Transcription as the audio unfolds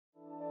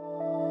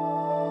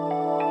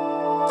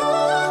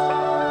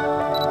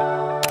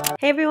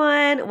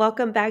everyone,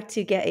 welcome back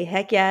to Get a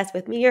Heck Yes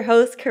with me, your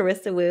host,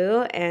 Carissa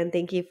Wu, and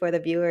thank you for the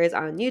viewers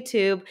on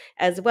YouTube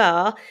as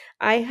well.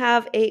 I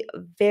have a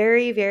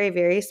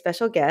very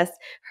special guest.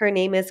 Her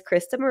name is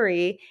Krista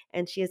Marie,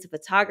 and she is a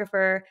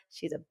photographer,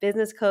 she's a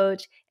business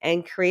coach,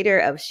 and creator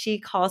of She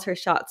Calls Her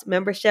Shots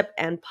membership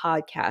and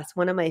podcast,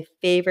 one of my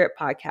favorite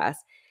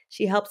podcasts.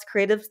 She helps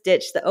creatives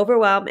ditch the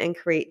overwhelm and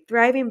create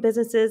thriving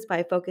businesses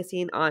by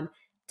focusing on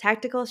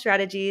tactical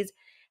strategies,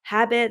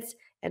 habits,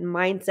 and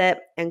mindset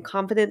and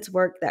confidence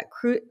work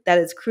that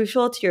is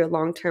crucial to your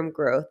long-term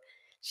growth.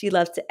 She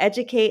loves to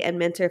educate and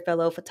mentor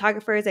fellow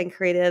photographers and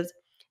creatives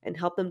and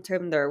help them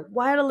turn their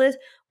wildest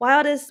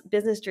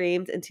business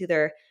dreams into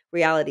their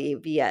reality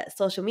via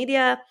social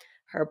media,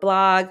 her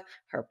blog,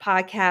 her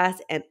podcast,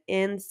 and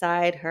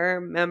inside her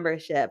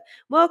membership.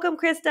 Welcome,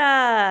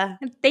 Krista.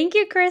 Thank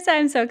you, Carissa.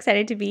 I'm so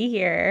excited to be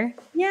here.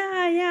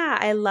 Yeah.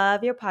 I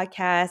love your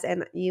podcast,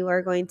 and you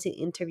are going to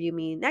interview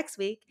me next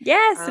week.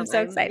 Yes, I'm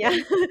so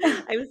excited.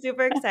 I'm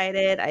super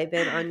excited. I've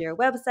been on your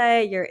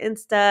website, your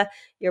Insta,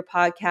 your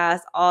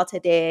podcast all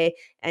today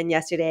and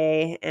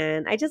yesterday,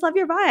 and I just love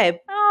your vibe.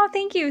 Oh,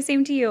 thank you.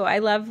 Same to you. I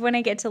love when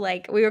I get to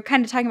we were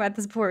kind of talking about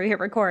this before we hit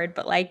record,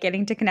 but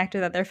getting to connect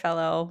with other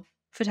fellow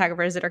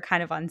photographers that are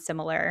kind of on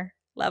similar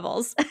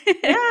levels.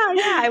 Yeah.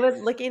 I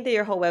was looking through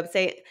your whole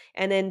website,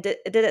 and then did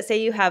it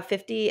say you have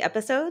 50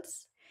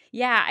 episodes?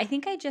 Yeah, I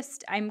think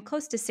I'm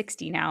close to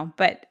 60 now,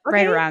 but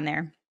right Okay. around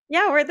there.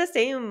 Yeah, we're the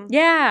same.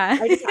 Yeah.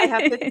 I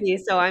have 50,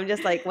 so I'm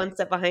just like one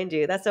step behind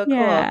you. That's so cool.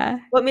 Yeah.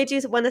 What made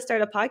you want to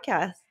start a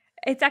podcast?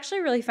 It's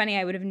actually really funny.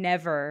 I would have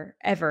never,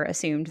 ever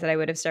assumed that I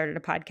would have started a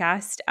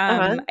podcast.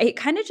 Uh-huh. It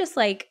kind of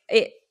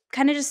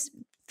just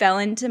fell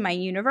into my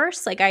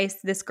universe.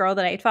 This girl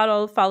that I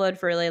followed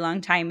for a really long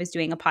time was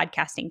doing a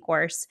podcasting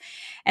course.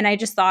 And I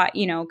just thought,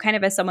 kind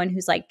of as someone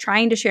who's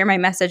trying to share my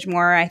message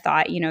more, I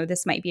thought,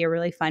 this might be a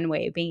really fun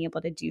way of being able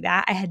to do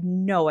that. I had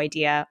no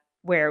idea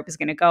where it was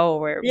going to go,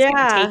 where it was going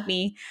to take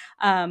me.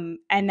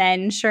 And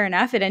then sure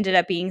enough, it ended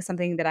up being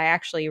something that I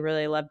actually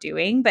really love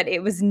doing, but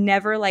it was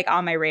never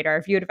on my radar.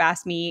 If you would have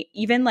asked me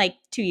even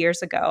 2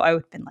 years ago, I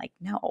would have been like,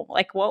 no,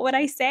 what would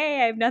I say?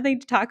 I have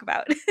nothing to talk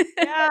about.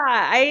 Yeah.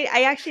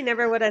 I actually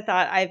never would have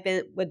thought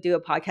would do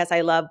a podcast.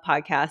 I love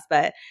podcasts,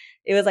 but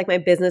it was my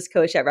business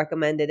coach that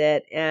recommended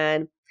it.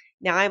 And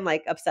now I'm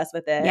obsessed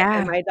with it. Yeah.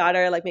 And my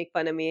daughter make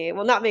fun of me.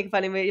 Well, not make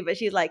fun of me, but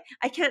she's like,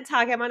 I can't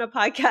talk. I'm on a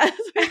podcast.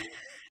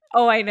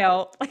 Oh, I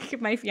know.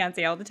 My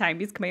fiance all the time,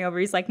 he's coming over,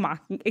 he's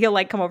mocking.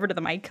 He'll come over to the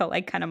mic, he'll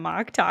kind of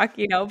mock talk,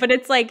 but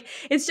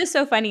it's just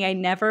so funny. I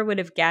never would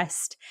have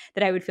guessed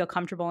that I would feel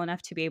comfortable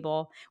enough to be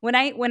able, when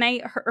I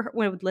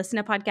would listen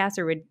to podcasts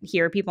or would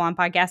hear people on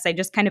podcasts, I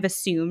just kind of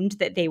assumed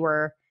that they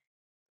were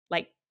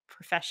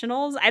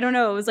professionals. I don't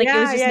know. It was it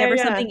was just never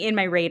something in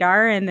my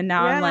radar. And then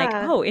now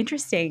I'm oh,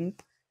 interesting.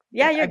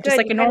 Yeah, you're I'm good.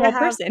 just a normal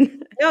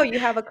person. No, you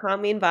have a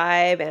calming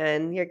vibe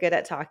and you're good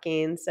at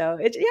talking. So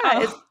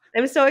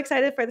I'm so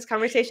excited for this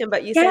conversation.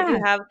 But you said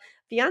you have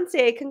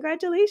fiance.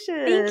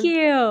 Congratulations. Thank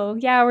you.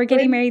 Yeah, we're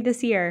getting married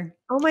this year.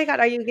 Oh my God.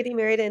 Are you getting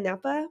married in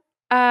Napa?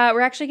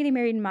 We're actually getting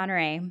married in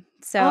Monterey.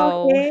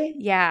 So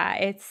yeah,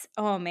 it's,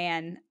 oh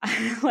man,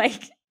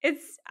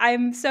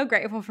 I'm so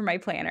grateful for my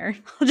planner.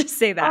 I'll just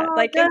say that.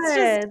 It's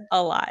just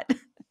a lot.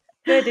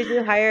 Good. Did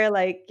you hire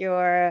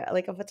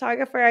a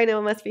photographer? I know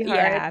it must be hard.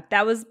 Yeah,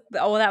 that was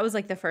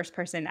the first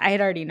person. I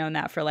had already known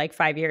that for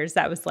 5 years.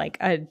 That was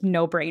a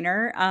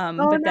no-brainer.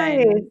 But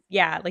then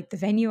the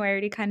venue I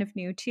already kind of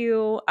knew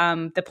too.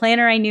 The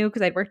planner I knew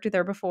because I'd worked with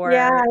her before.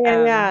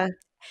 Yeah.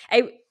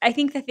 I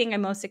think the thing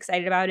I'm most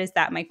excited about is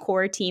that my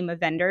core team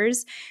of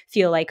vendors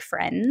feel like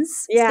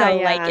friends. Yeah.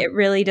 So it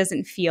really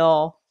doesn't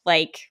feel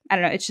I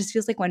don't know, it just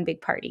feels like one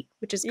big party,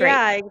 which is great.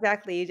 Yeah,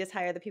 exactly. You just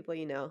hire the people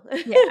you know.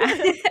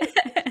 Yeah.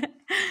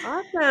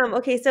 Awesome.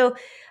 Okay, so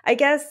I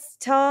guess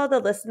tell the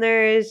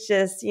listeners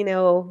just,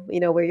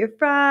 where you're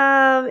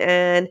from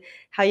and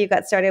how you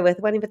got started with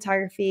wedding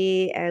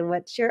photography and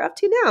what you're up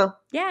to now.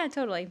 Yeah,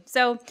 totally.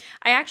 So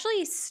I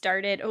actually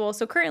started,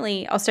 so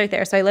currently I'll start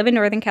there. So I live in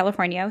Northern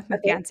California with my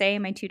fiance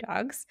and my 2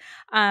 dogs.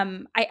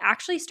 I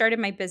actually started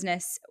my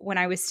business when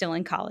I was still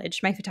in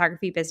college, my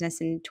photography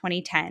business in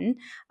 2010.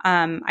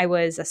 I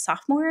was a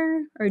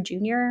sophomore or a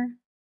junior.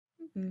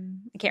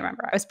 I can't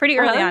remember. I was pretty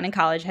early on in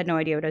college, had no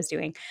idea what I was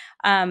doing.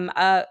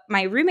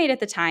 My roommate at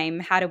the time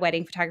had a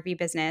wedding photography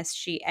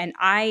business.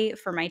 I,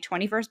 for my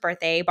 21st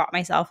birthday, bought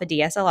myself a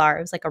DSLR.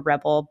 It was a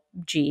Rebel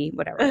G,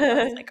 whatever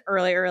it was,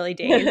 early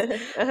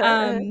days.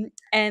 And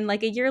a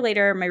year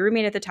later, my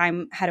roommate at the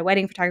time had a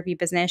wedding photography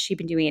business. She'd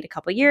been doing it a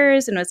couple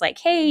years and was like,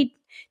 hey,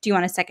 do you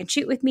want a second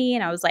shoot with me?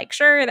 And I was like,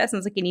 sure, that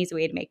sounds like an easy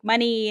way to make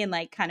money and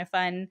kind of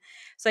fun.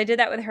 So I did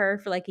that with her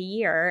for a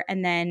year.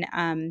 And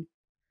then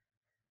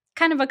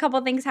kind of a couple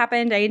things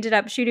happened. I ended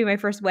up shooting my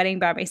first wedding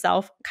by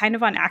myself kind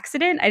of on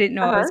accident. I didn't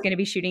know I was going to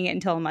be shooting it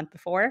until a month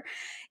before.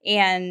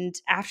 And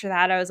after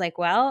that, I was like,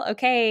 well,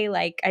 okay,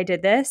 I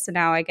did this. So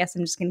now I guess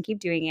I'm just going to keep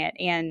doing it.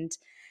 And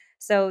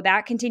so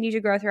that continued to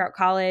grow throughout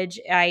college.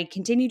 I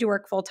continued to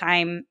work full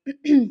time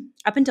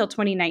up until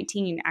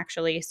 2019,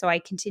 actually. So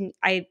I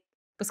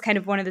was kind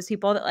of one of those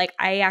people that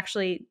I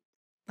actually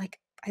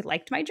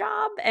liked my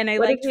job and I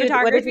What did liked you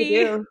photography.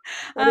 do?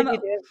 What did Um, you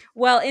do?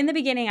 well, in the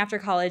beginning after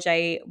college,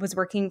 I was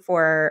working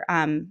for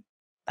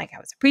like I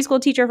was a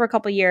preschool teacher for a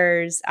couple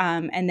years,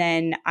 and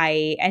then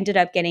I ended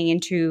up getting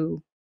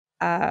into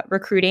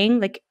recruiting.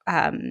 Like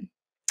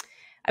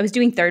I was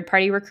doing third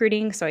party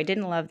recruiting, so I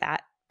didn't love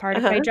that part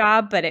of my Uh-huh.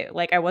 job, but it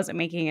like I wasn't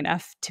making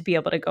enough to be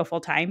able to go full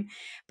time.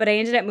 But I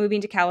ended up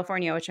moving to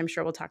California, which I'm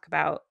sure we'll talk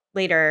about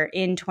later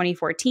in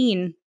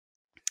 2014,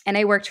 and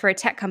I worked for a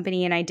tech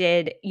company and I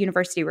did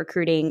university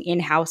recruiting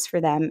in-house for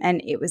them. And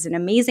it was an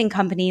amazing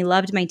company,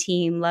 loved my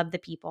team, loved the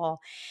people.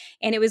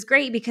 And it was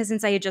great because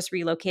since I had just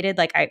relocated,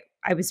 like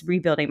I was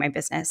rebuilding my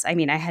business. I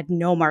mean, I had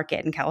no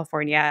market in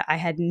California. I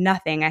had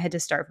nothing. I had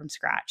to start from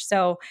scratch.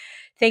 So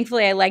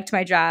thankfully I liked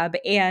my job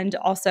and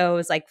also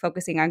was like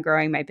focusing on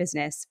growing my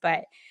business.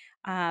 But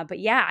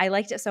yeah, I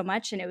liked it so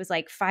much. And it was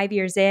like 5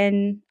 years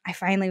in, I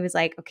finally was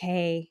like,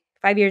 okay,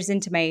 5 years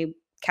into my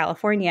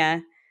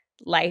California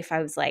life,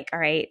 I was like, all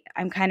right,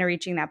 I'm kind of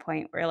reaching that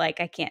point where like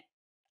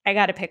I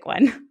got to pick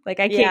one. Like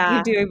I can't Yeah.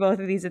 keep doing both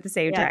of these at the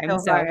same Yeah, time.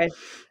 so So, hard.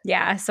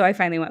 yeah, so I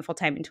finally went full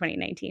time in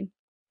 2019.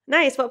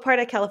 Nice. What part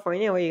of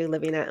California were you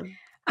living at?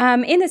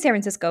 In the San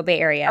Francisco Bay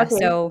Area. Okay.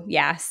 So,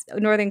 yes,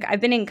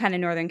 I've been in kind of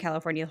Northern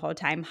California the whole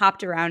time,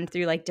 hopped around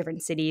through like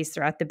different cities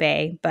throughout the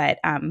Bay, but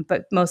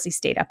mostly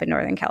stayed up in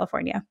Northern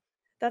California.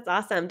 That's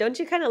awesome. Don't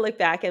you kinda look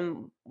back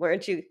and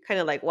weren't you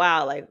kinda like,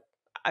 "Wow, like,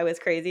 I was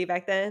crazy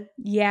back then?"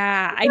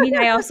 Yeah. I mean,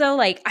 I also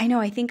like, I know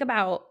I think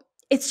about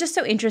it's just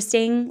so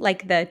interesting,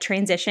 like the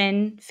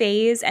transition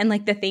phase and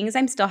like the things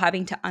I'm still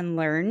having to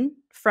unlearn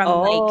from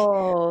like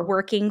Oh.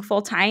 working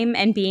full time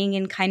and being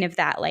in kind of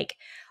that like,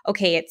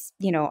 okay, it's,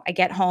 I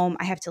get home,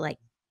 I have to like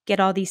get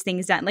all these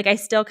things done. Like I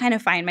still kind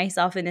of find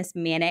myself in this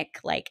manic,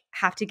 like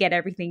have to get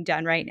everything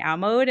done right now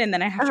mode. And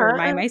then I have to Uh-huh,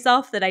 remind uh.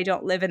 myself that I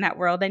don't live in that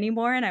world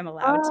anymore and I'm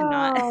allowed to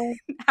not Oh.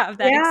 have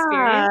that Yeah.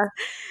 experience.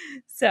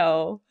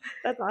 So,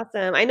 That's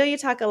awesome. I know you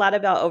talk a lot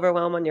about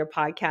overwhelm on your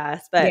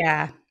podcast, but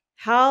yeah.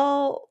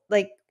 how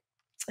like,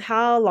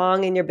 how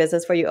long in your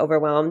business were you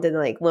overwhelmed, and,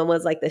 like, when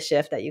was, like, the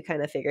shift that you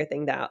kinda figured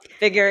things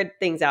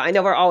out? I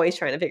know we're always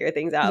trying to figure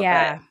things out, but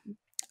Yeah.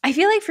 I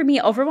feel like for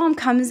me, overwhelm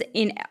comes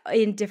in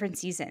different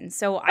seasons.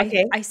 So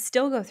okay. I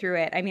still go through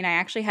it. I mean, I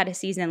actually had a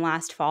season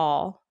last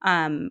fall,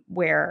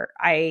 where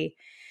I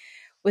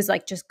was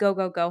like, just go,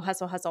 go, go,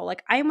 hustle, hustle.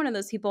 Like I am one of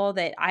those people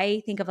that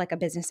I think of like a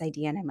business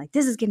idea and I'm like,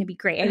 this is going to be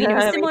great. I mean, it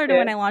was Me similar to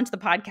when too. I launched the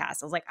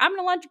podcast. I was like, I'm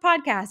going to launch a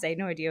podcast. I had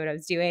no idea what I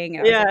was doing.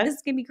 And I was like, Yeah. this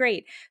is going to be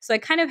great. So I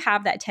kind of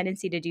have that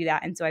tendency to do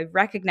that. And so I've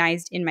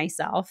recognized in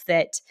myself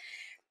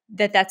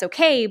that's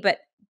okay. But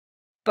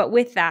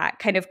with that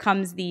kind of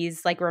comes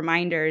these like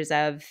reminders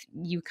of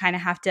you kind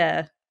of have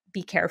to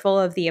be careful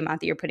of the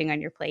amount that you're putting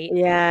on your plate.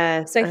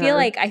 Yes, So I feel uh-huh.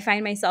 like I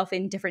find myself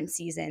in different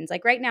seasons.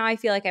 Like right now, I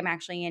feel like I'm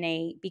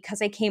actually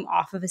because I came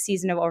off of a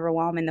season of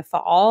overwhelm in the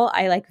fall,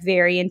 I like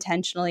very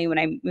intentionally when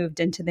I moved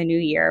into the new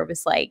year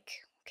was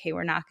like, okay,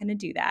 we're not going to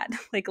do that.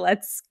 Like,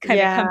 let's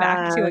kind of come back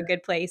Yeah. to a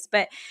good place.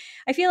 But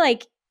I feel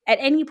like at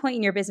any point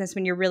in your business,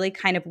 when you're really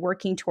kind of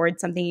working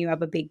towards something, you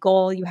have a big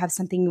goal, you have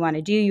something you want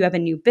to do, you have a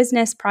new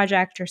business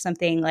project or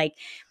something like,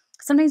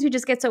 sometimes we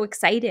just get so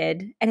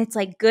excited and it's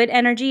like good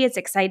energy, it's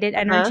excited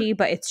Uh-huh. energy,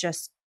 but it's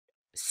just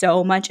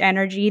so much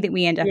energy that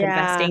we end up Yeah.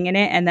 investing in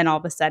it and then all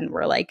of a sudden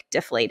we're like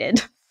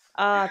deflated.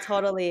 Oh,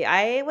 totally.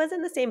 I was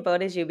in the same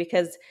boat as you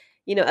because,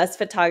 us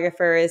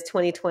photographers,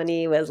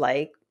 2020 was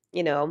like,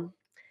 you know,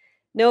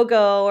 no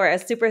go or a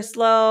super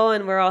slow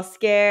and we're all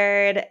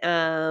scared.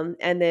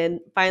 And then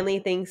finally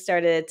things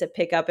started to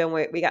pick up and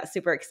we got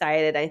super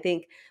excited. I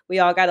think we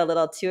all got a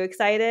little too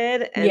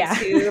excited and Yeah.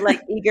 too like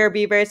eager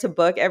beavers to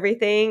book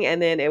everything.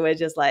 And then it was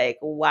just like,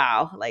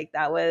 wow, like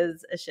that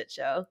was a shit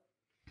show.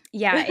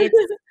 Yeah,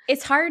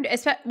 it's hard,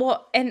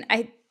 well, and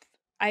I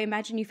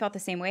imagine you felt the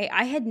same way.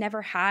 I had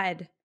never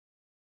had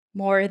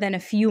more than a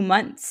few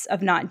months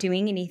of not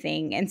doing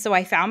anything. And so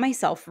I found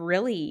myself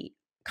really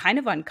kind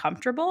of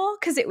uncomfortable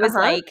because it was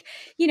Uh-huh. like,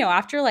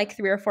 after like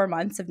 3 or 4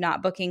 months of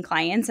not booking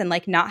clients and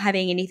like not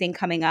having anything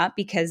coming up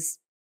because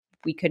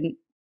we couldn't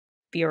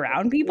be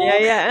around Yeah, people,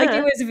 yeah. like it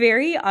Uh-huh. was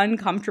very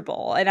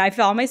uncomfortable. And I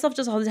found myself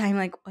just all the time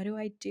like, what do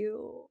I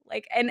do?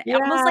 Like, and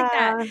almost like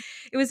that, Yeah.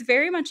 it was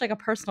very much like a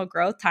personal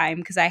growth time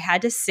because I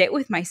had to sit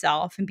with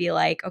myself and be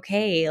like,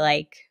 okay,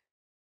 like,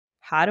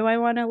 how do I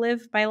want to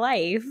live my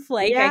life?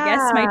 Like, I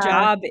guess my Yeah.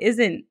 job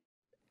isn't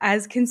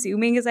as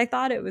consuming as I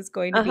thought it was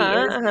going to be.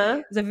 Uh-huh. Uh-huh.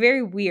 It was a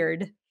very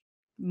weird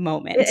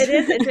moment. It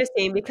is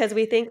interesting because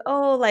we think,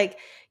 "Oh, like,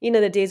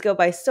 the days go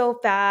by so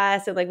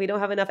fast and, like, we don't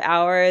have enough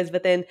hours,"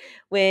 but then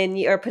when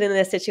you are put in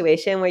a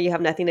situation where you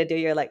have nothing to do,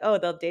 you're like, "Oh,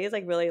 the day is,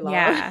 like, really long."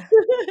 Yeah.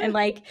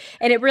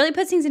 And it really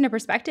puts things into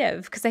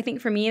perspective because I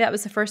think for me, that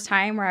was the first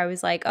time where I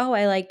was like, oh,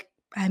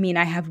 I mean,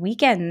 I have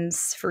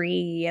weekends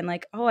free and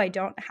like, oh, I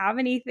don't have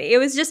anything. It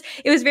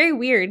was very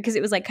weird because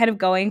it was like kind of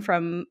going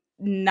from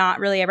not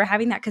really ever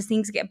having that because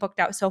things get booked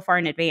out so far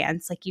in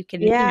advance. Like you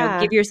can, Yeah.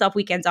 give yourself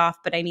weekends off,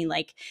 but I mean,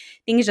 like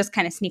things just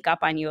kind of sneak up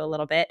on you a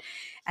little bit.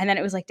 And then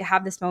it was like to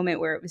have this moment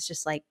where it was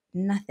just like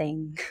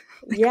nothing.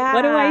 Like,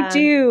 what do I Yeah.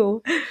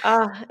 do?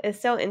 Oh,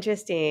 it's so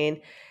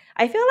interesting.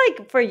 I feel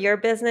like for your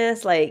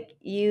business, like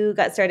you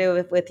got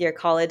started with your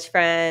college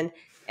friend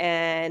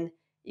and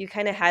you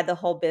kind of had the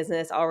whole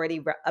business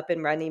already up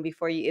and running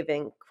before you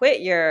even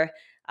quit your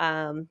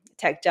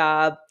tech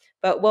job.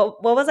 But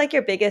what was like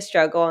your biggest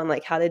struggle and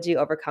like how did you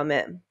overcome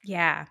it?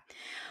 Yeah.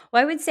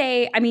 Well, I would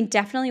say, I mean,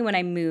 definitely when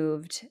I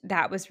moved,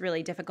 that was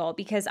really difficult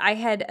because I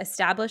had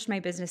established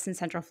my business in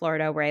Central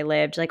Florida where I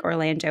lived, like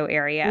Orlando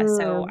area.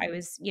 So Mm, I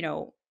was,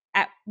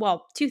 at,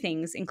 well, two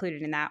things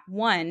included in that.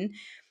 One,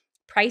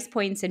 price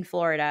points in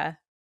Florida,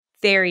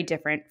 very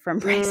different from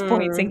price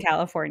points in mm.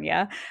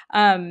 California.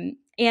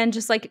 And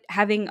just like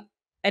having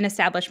an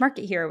established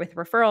market here with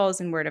referrals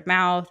and word of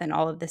mouth and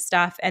all of this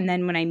stuff. And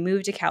then when I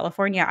moved to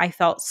California, I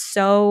felt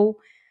so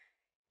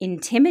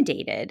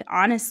intimidated,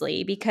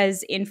 honestly,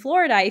 because in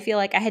Florida, I feel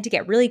like I had to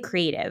get really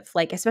creative,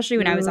 like, especially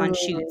when I was on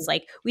shoots. Mm.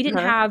 Like, we didn't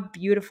Uh-huh. have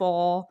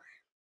beautiful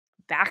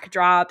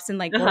backdrops and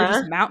like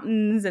gorgeous Uh-huh.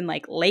 mountains and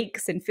like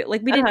lakes and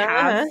like we didn't Uh-huh.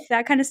 have Uh-huh.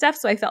 that kind of stuff.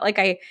 So I felt like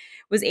I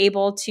was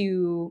able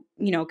to,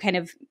 kind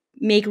of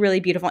make really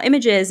beautiful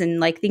images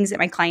and like things that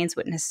my clients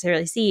wouldn't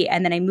necessarily see.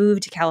 And then I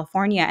moved to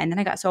California and then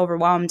I got so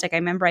overwhelmed. Like I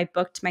remember I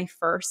booked my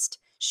first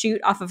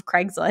shoot off of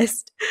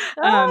Craigslist.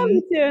 Oh,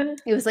 me Um, too.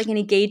 it was like an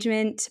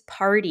engagement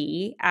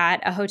party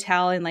at a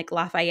hotel in like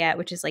Lafayette,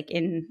 which is like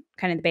in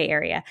kind of the Bay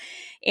Area.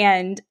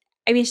 And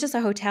I mean, it's just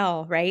a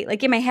hotel, right?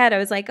 Like in my head, I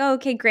was like, oh,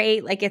 okay,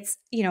 great. Like it's,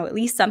 at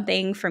least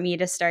something for me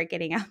to start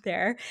getting out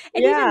there.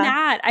 And even Yeah.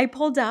 that, I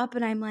pulled up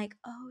and I'm like,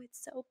 oh,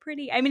 it's so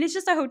pretty. I mean, it's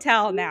just a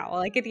hotel now,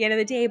 like at the end of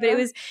the day, but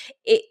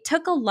it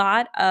took a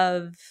lot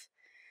of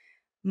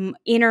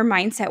inner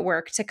mindset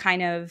work to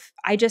kind of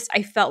I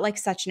felt like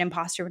such an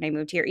imposter when I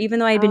moved here, even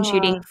though I had been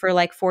shooting Oh, for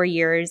like 4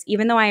 years,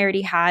 even though I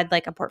already had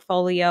like a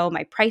portfolio.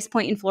 My price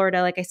point in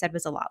Florida, like I said,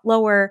 was a lot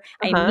lower.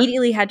 I uh-huh.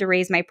 immediately had to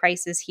raise my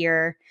prices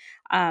here,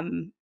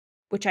 um,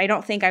 which I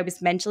don't think I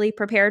was mentally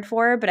prepared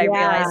for, but I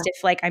realized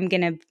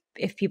Yeah.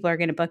 if people are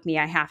gonna book me,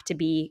 I have to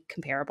be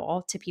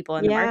comparable to people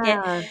in the market.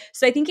 Yeah.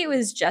 So I think it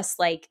was just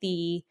like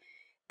the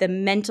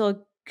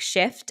mental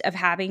shift of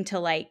having to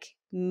like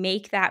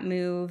make that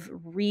move,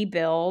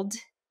 rebuild,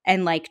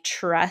 and like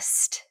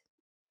trust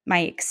my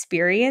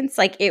experience.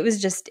 Like it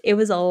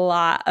was a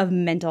lot of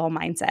mental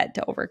mindset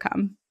to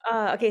overcome.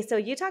 Okay, so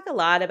you talk a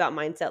lot about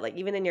mindset, like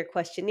even in your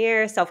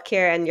questionnaire,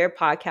 self-care, and your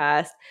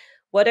podcast.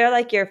 What are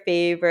like your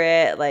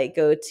favorite like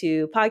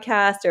go-to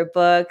podcasts or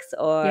books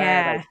or like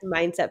Yeah.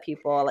 mindset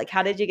people? Like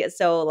how did you get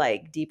so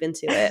like deep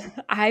into it?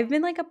 I've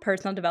been like a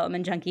personal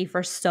development junkie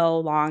for so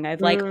long. I've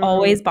like Mm,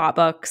 always bought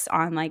books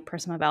on like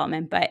personal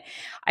development, but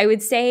I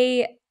would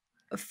say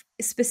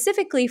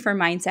specifically for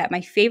mindset,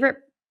 my favorite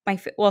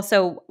well,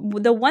 so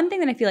the one thing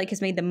that I feel like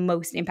has made the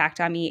most impact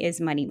on me is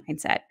money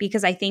mindset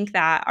because I think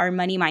that our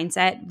money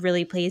mindset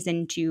really plays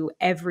into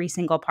every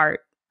single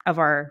part of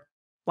our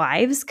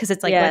lives because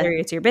it's like yeah. whether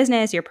it's your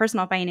business, your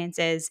personal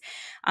finances,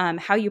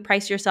 how you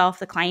price yourself,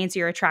 the clients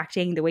you're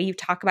attracting, the way you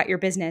talk about your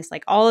business,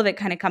 like all of it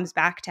kind of comes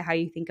back to how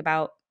you think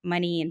about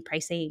money and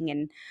pricing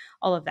and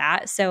all of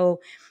that. So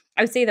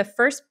I would say the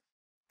first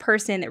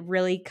person that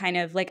really kind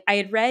of like I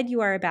had read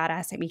You Are a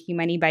Badass at Making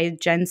Money by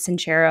Jen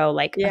Sincero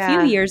like a few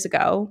Yeah. years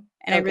ago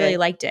and I So really good.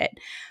 liked it.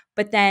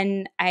 But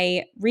then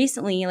I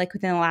recently, like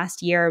within the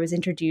last year, I was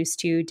introduced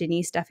to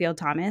Denise Duffield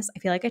Thomas. I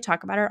feel like I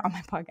talk about her on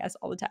my podcast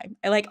all the time.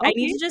 I need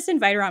Okay. to just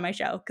invite her on my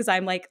show because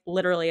I'm like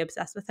literally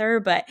obsessed with her.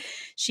 But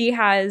she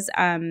has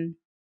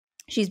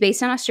she's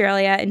based in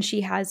Australia and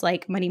she has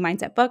like money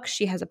mindset books.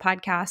 She has a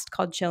podcast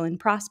called Chill and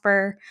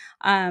Prosper.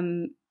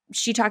 Um,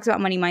 she talks about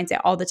money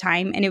mindset all the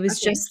time. And it was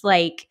Okay. just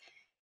like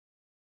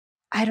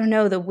I don't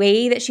know, the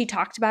way that she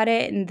talked about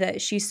it and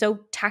that she's so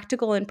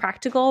tactical and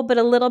practical, but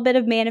a little bit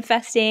of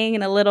manifesting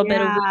and a little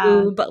bit of Yeah.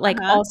 woo, but like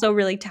Uh-huh. also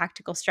really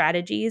tactical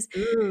strategies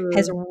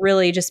has Mm.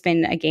 really just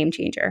been a game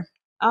changer.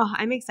 Oh,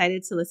 I'm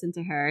excited to listen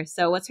to her.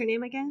 So what's her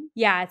name again?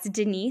 Yeah, it's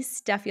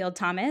Denise Duffield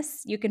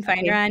Thomas. You can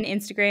find her Okay. on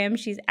Instagram.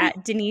 She's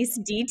at Denise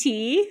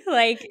DT,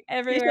 like You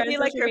everywhere should on be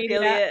like social her media.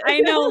 affiliate. I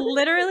know,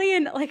 literally,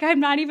 and like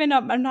I'm not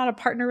a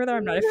partner with her.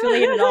 I'm not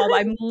affiliated at all. But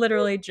I'm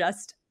literally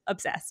just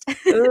obsessed.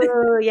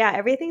 Oh, yeah,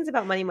 everything's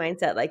about money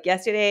mindset. Like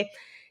yesterday,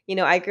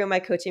 I grew my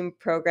coaching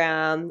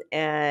program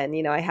and,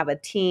 I have a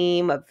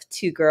team of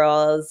two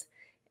girls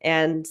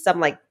and some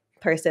like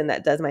person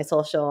that does my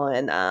social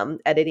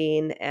and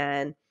editing.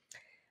 And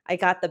I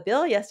got the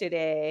bill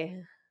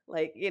yesterday,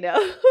 like,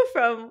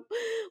 from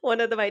one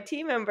of my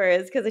team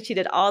members because she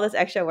did all this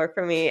extra work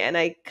for me. And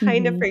I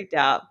kind of Mhm. freaked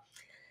out.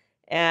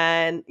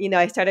 And,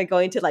 I started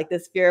going to like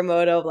this fear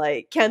mode of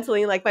like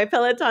canceling like my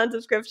Peloton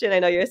subscription. I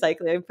know you're a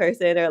cycling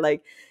person or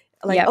like,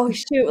 Yep. oh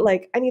shoot,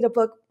 like I need to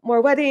book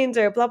more weddings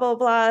or blah, blah,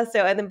 blah.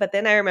 So, but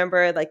then I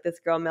remember like this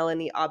girl,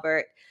 Melanie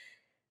Aubert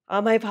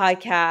on my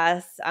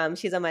podcast.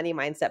 She's a money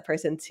mindset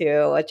person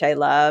too, which I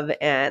love.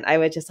 And I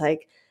was just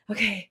like,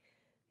 okay,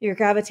 you're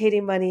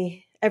gravitating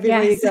money.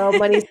 Everywhere you Yes. go,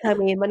 money's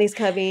coming, money's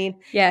coming.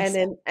 And Yes.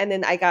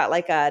 then I got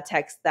like a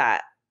text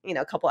that,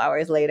 a couple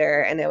hours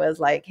later and it was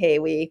like, hey,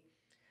 we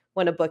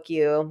want to book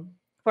you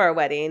for a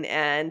wedding.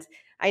 And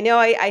I know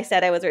I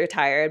said I was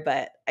retired,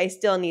 but I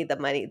still need the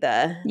money,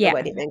 the Yeah.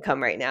 wedding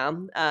income right now.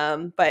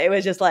 But it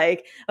was just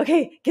like,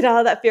 okay, get out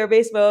of that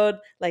fear-based mode.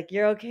 Like,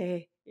 you're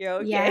okay. You're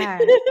okay. Yeah.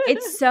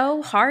 It's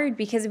so hard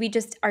because we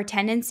just our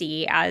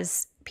tendency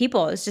as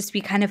people is just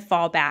we kind of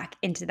fall back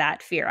into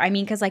that fear. I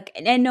mean, because like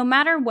and no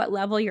matter what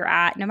level you're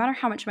at, no matter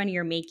how much money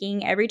you're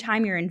making, every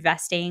time you're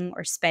investing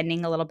or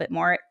spending a little bit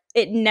more,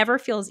 it never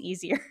feels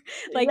easier.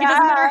 Like it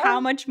doesn't matter Yeah. how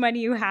much money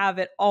you have,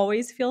 it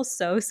always feels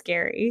so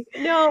scary.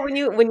 No, when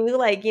you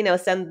like,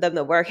 send them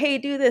the work, hey,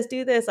 do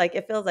this, like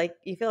it feels like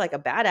you feel like a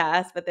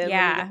badass, but then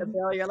when you get Yeah. the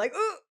bill, you're like,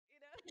 ooh,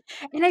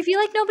 And I feel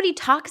like nobody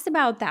talks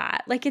about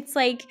that. Like it's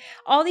like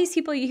all these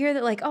people you hear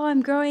that like, "Oh,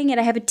 I'm growing and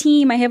I have a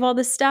team, I have all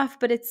this stuff,"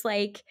 but it's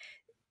like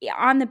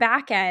on the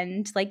back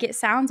end, like it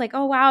sounds like,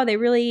 "Oh wow, they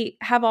really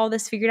have all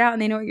this figured out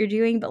and they know what you're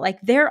doing," but like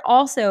they're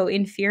also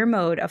in fear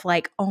mode of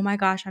like, "Oh my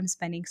gosh, I'm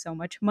spending so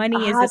much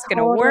money. Is ah, this going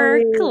to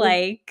work?" totally.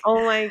 Like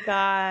Oh my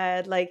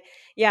God. Like,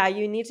 yeah,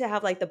 you need to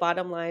have like the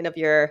bottom line of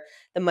the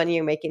money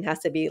you're making has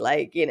to be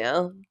like,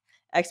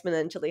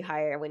 exponentially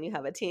higher when you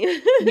have a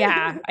team.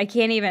 yeah, I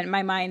can't even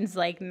my mind's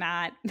like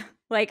not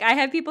like I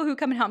have people who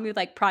come and help me with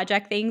like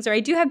project things or I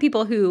do have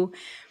people who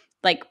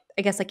like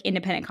I guess like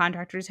independent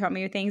contractors who help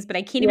me with things, but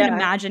I can't even Yeah,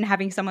 imagine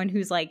having someone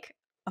who's like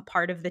a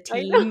part of the I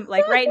know. team.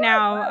 Like right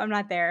now, I'm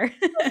not there.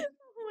 Oh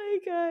my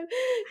God.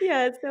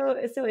 Yeah,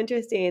 it's so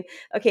interesting.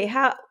 Okay,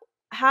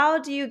 how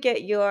do you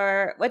get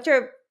what's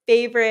your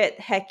favorite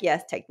heck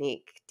yes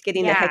technique to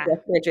getting the heck Yeah. yes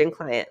from a dream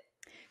client?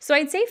 So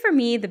I'd say for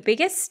me, the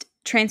biggest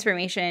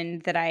transformation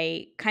that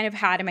I kind of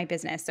had in my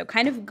business. So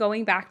kind of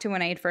going back to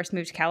when I had first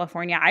moved to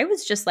California, I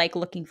was just like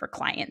looking for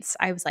clients.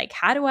 I was like,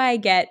 how do I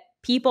get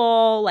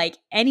people like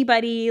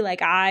anybody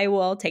like I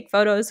will take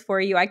photos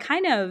for you.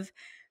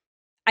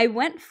 I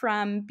went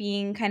from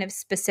being kind of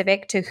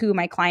specific to who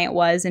my client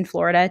was in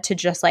Florida to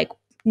just like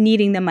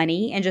needing the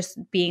money and just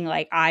being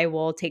like, I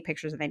will take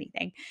pictures of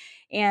anything.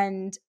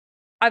 And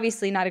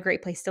obviously, not a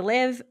great place to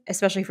live,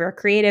 especially for a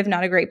creative,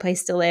 not a great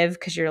place to live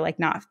because you're like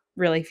not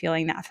really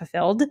feeling that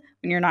fulfilled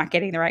when you're not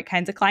getting the right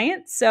kinds of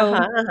clients. So,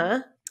 Uh-huh, uh-huh.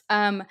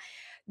 um,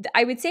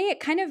 I would say it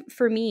kind of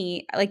for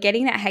me, like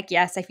getting that heck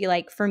yes, I feel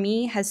like for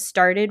me has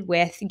started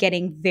with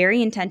getting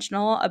very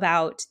intentional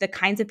about the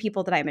kinds of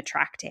people that I'm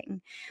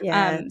attracting.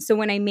 Yeah, So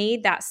when I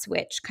made that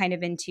switch kind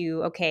of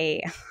into,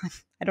 okay,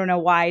 I don't know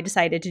why I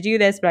decided to do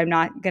this, but I'm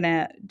not going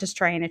to just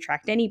try and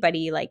attract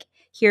anybody. Like,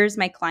 here's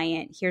my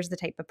client, here's the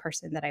type of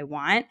person that I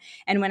want.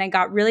 And when I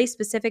got really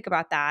specific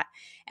about that,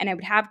 and I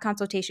would have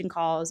consultation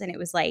calls, and it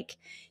was like,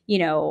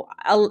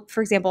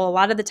 for example, a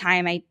lot of the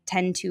time I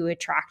tend to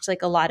attract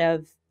like a lot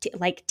of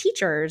like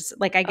teachers.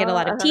 Like I get a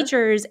lot of uh-huh.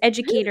 teachers,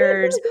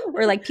 educators,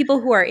 or like people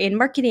who are in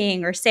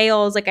marketing or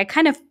sales. Like I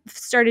kind of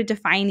started to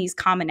find these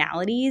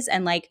commonalities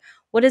and like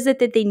what is it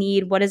that they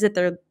need? What is it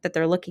that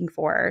they're looking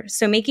for?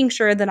 So making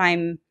sure that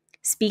I'm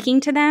speaking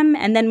to them,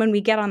 and then when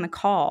we get on the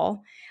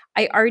call,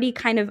 I already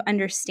kind of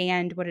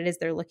understand what it is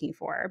they're looking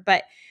for.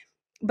 But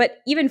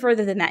even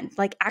further than that,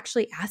 like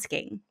actually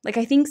asking. Like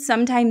I think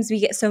sometimes we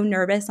get so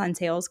nervous on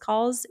sales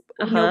calls.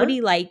 Uh-huh.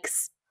 Nobody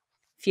likes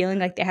feeling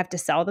like they have to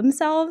sell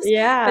themselves.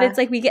 But Yeah. it's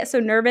like we get so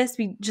nervous,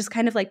 we just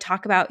kind of like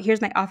talk about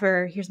here's my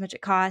offer, here's how much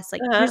it costs,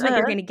 like Uh-huh, here's what you're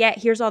uh-huh. gonna get,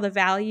 here's all the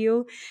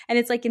value. And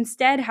it's like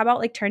instead, how about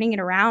like turning it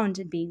around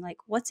and being like,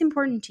 what's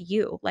important to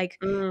you? Like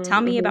Mm, tell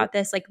me mhm. about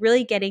this, like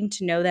really getting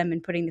to know them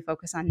and putting the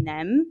focus on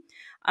them.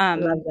 Love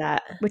Um,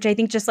 that. which I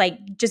think just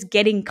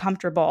getting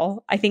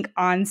comfortable, I think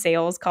on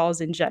sales calls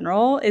in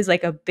general is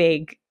like a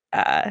big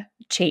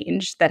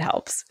change that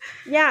helps.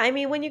 Yeah, I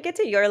mean, when you get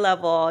to your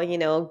level,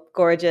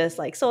 gorgeous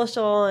like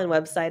social and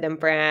website and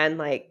brand,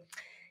 like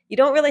you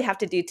don't really have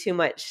to do too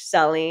much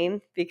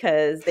selling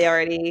because they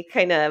already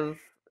kind of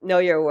know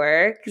your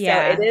work. So it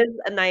Yeah. is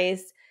a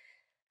nice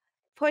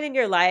point in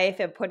your life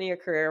and point in your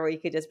career where you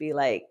could just be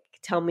like,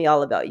 tell me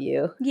all about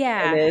you. And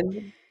Yeah.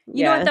 then,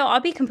 You know what yeah. though? I'll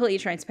be completely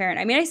transparent.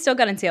 I mean, I still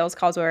got in sales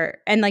calls where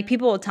and like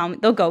people will tell me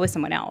they'll go with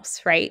someone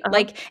else, right? Uh-huh.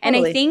 Like and I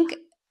Totally. think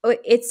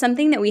it's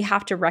something that we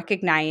have to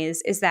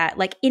recognize is that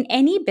like in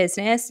any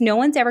business, no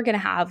one's ever going to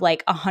have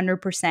like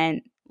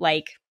 100%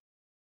 like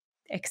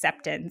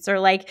acceptance or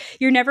like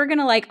you're never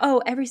gonna like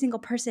oh every single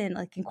person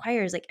like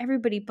inquires like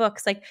everybody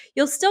books like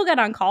you'll still get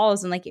on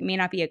calls and like it may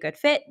not be a good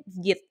fit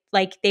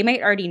like they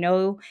might already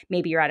know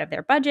maybe you're out of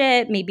their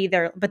budget maybe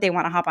they're but they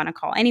want to hop on a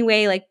call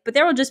anyway like but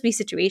there will just be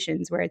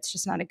situations where it's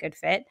just not a good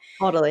fit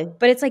Totally.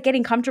 but it's like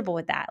getting comfortable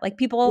with that like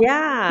people will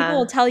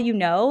Yeah. tell you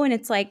no and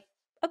it's like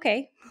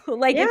okay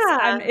like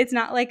Yeah. it's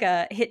not like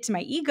a hit to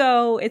my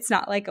ego it's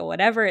not like a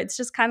whatever it's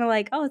just kind of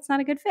like oh it's not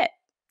a good fit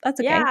that's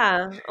okay.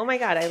 Yeah. Oh my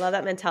God. I love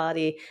that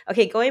mentality.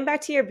 Okay. Going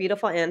back to your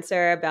beautiful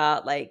answer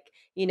about like,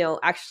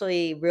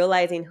 actually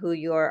realizing who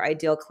your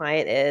ideal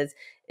client is,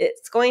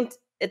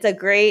 it's a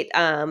great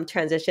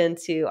transition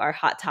to our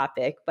hot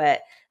topic,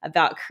 but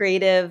about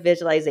creative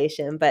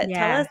visualization. But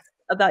tell Yeah. us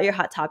about your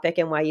hot topic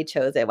and why you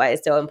chose it, why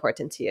it's so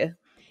important to you.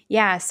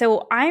 Yeah,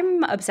 so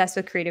I'm obsessed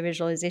with creative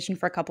visualization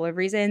for a couple of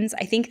reasons.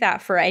 I think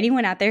that for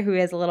anyone out there who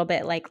is a little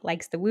bit like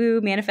likes the woo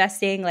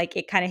manifesting, like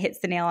it kind of hits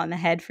the nail on the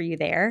head for you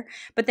there.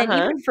 But then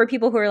Uh-huh. even for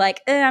people who are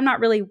like, I'm not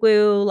really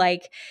woo,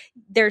 like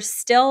there's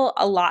still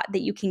a lot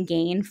that you can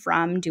gain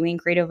from doing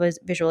creative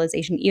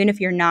visualization, even if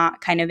you're not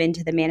kind of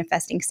into the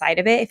manifesting side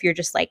of it, if you're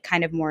just like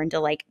kind of more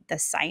into like the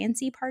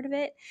sciencey part of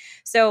it.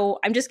 So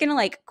I'm just gonna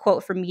like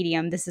quote from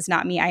Medium. This is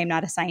not me. I am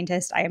not a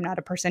scientist. I am not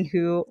a person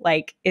who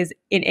like is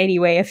in any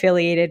way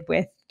affiliated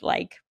with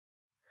like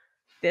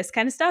this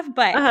kind of stuff.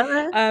 But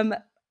Uh-huh. um,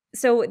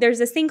 so there's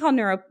this thing called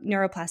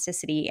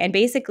neuroplasticity, and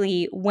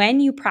basically when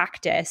you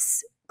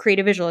practice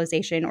creative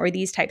visualization or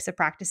these types of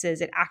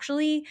practices, it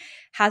actually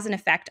has an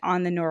effect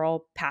on the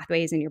neural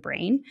pathways in your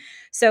brain.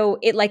 So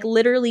it like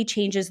literally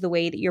changes the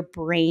way that your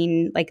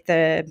brain, like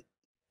the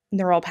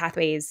neural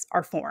pathways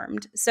are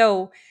formed.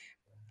 So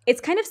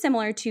it's kind of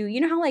similar to,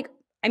 you know how like,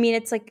 I mean,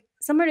 it's like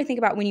similar to think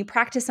about when you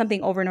practice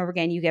something over and over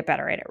again, you get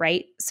better at it,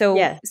 right? So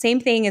Yes. same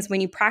thing as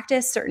when you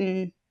practice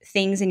certain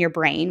things in your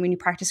brain, when you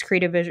practice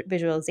creative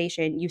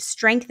visualization, you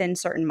strengthen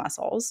certain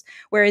muscles.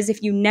 Whereas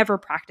if you never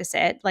practice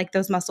it, like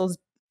those muscles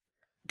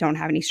don't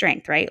have any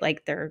strength, right?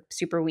 Like they're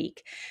super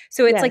weak.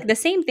 So it's Yes. like the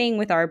same thing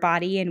with our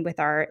body and with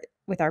our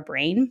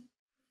brain.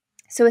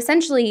 So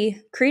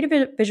essentially,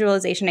 creative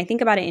visualization, I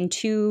think about it in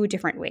two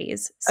different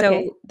ways.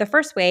 Okay. So the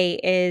first way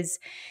is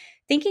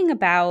thinking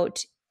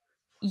about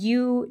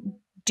you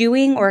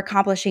doing or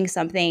accomplishing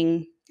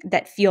something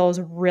that feels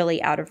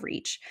really out of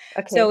reach.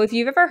 So Okay. if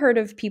you've ever heard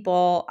of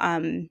people,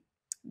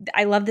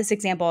 I love this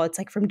example. It's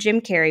like from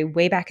Jim Carrey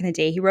way back in the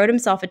day. He wrote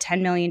himself a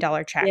 $10 million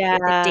check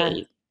with a Yeah.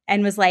 date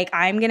and was like,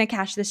 I'm going to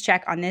cash this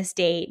check on this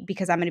date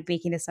because I'm going to be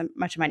making this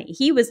much money.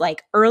 He was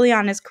like early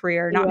on in his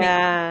career, not making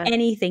Yeah.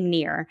 anything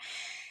near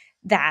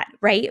that,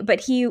 right? But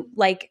he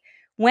like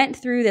went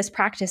through this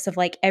practice of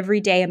like every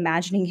day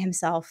imagining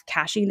himself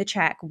cashing the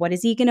check. What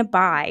is he going to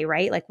buy,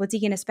 right? Like what's he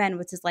going to spend?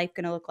 What's his life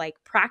going to look like?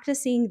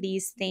 Practicing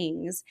these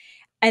things.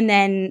 And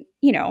then,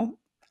 you know,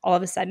 all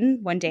of a sudden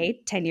one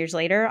day 10 years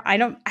later, I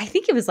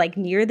think it was like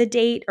near the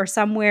date or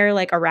somewhere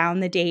like around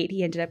the date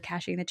he ended up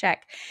cashing the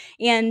check.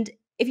 And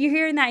if you're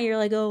hearing that you're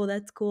like, oh,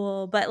 that's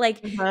cool, but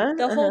like Uh-huh.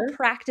 the whole Uh-huh.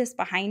 practice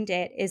behind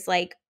it is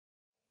like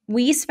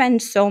we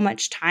spend so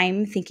much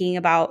time thinking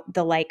about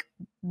the like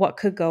what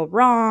could go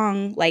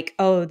wrong, like,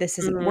 oh, this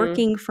isn't Mm-hmm.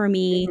 working for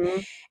me. Mm-hmm.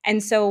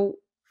 And so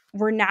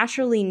we're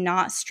naturally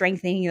not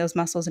strengthening those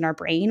muscles in our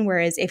brain.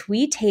 Whereas if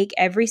we take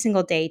every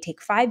single day,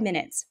 take 5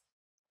 minutes,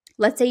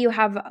 let's say you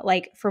have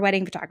like for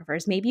wedding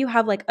photographers, maybe you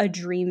have like a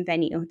dream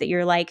venue that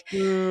you're like,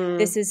 Mm.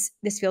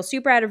 this feels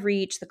super out of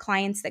reach. The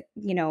clients that,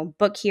 you know,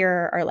 book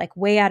here are like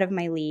way out of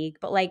my league.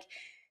 But like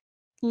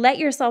let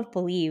yourself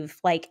believe,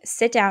 like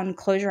sit down,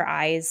 close your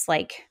eyes,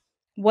 like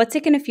what's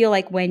it going to feel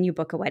like when you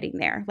book a wedding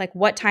there? Like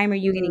what time are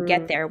you going to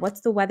get Mm. there?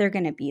 What's the weather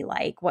going to be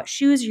like? What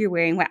shoes are you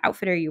wearing? What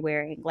outfit are you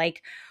wearing?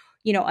 Like,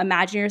 you know,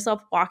 imagine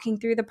yourself walking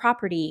through the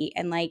property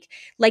and like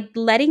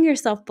letting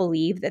yourself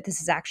believe that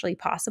this is actually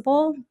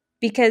possible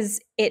because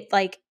it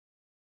like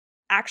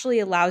actually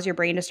allows your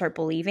brain to start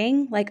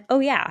believing like, oh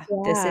yeah,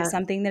 this is Yeah.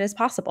 something that is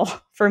possible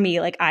for me.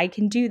 Like I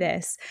can do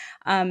this.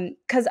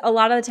 Cuz a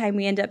lot of the time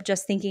we end up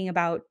just thinking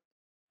about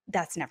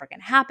that's never going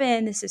to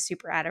happen. This is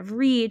super out of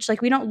reach.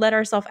 Like we don't let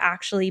ourselves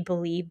actually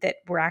believe that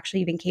we're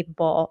actually even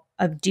capable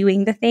of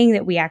doing the thing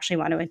that we actually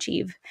want to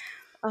achieve.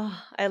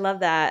 Oh, I love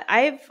that.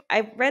 I've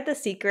read The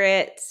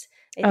Secret.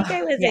 I think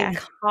I Oh, was in yeah.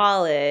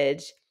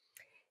 college,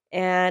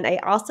 and I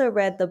also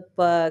read the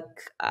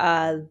book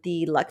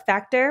The Luck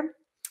Factor.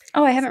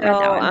 Oh, I haven't read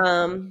that So,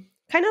 one.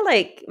 kind of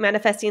like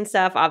manifesting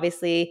stuff,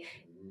 obviously,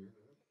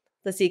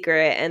 The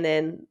Secret, and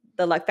then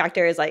The Luck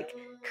Factor is like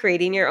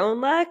creating your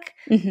own luck.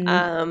 Mhm.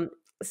 Um,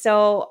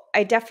 so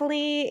I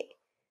definitely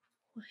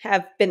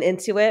have been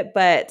into it,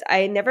 but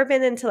I never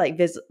been into like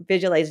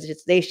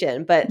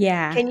visualization. But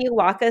Yeah. can you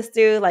walk us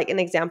through like an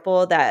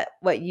example that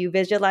what you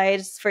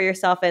visualized for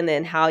yourself and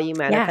then how you Yeah,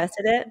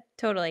 manifested it?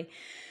 totally.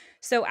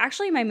 So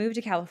actually my move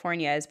to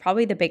California is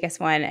probably the biggest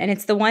one and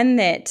it's the one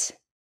that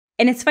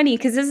and it's funny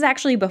because this is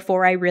actually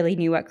before I really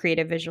knew what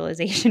creative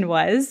visualization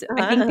was.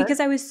 I Uh-huh, think uh-huh. because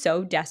I was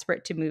so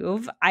desperate to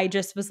move, I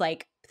just was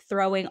like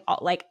throwing all,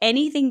 like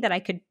anything that I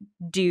could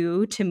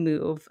do to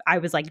move, I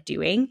was like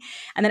doing.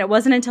 And then it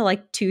wasn't until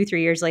like 2,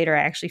 3 years later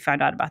I actually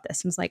found out about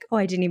this and was like, oh,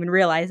 I didn't even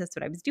realize that's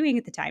what I was doing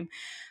at the time.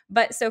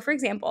 But so, for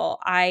example,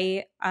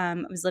 I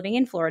was living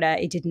in Florida.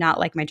 I did not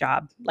like my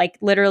job. Like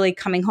literally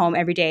coming home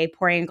every day,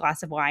 pouring a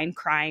glass of wine,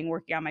 crying,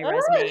 working on my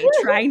resume,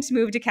 trying to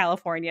move to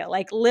California.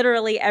 Like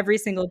literally every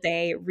single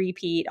day,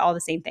 repeat all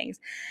the same things.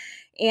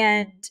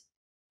 And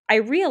I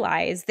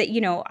realized that, you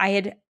know,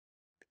 I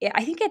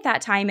think at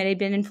that time it had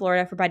been in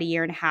Florida for about a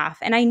year and a half.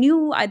 And I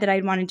knew that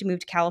I'd wanted to move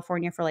to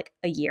California for like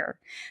a year.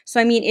 So,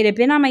 I mean, it had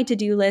been on my to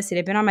do list, it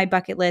had been on my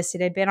bucket list,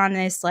 it had been on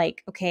this,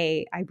 like,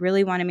 okay, I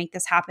really want to make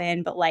this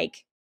happen. But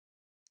like,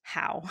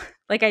 how?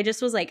 Like I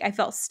just was like I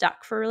felt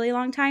stuck for a really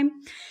long time.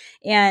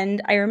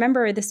 And I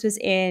remember this was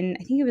in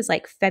I think it was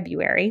like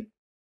February.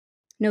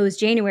 No, it was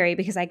January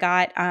because I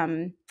got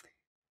oh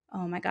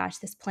my gosh,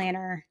 this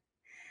planner.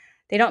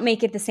 They don't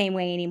make it the same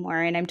way anymore,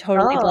 and I'm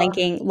totally Oh,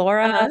 blanking.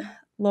 uh-huh.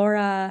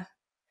 Laura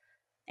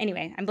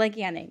Anyway, I'm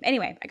blanking on name.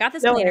 Anyway, I got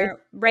this No worries. planner,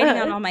 writing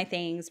Uh-huh. out all my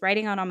things,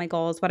 writing out all my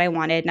goals, what I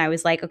wanted, and I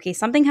was like, okay,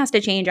 something has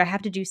to change. I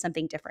have to do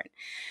something different.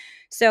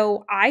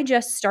 So I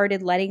just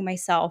started letting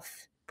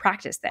myself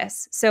practice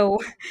this. So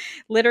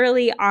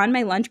literally on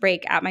my lunch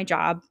break at my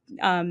job,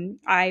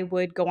 I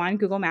would go on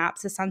Google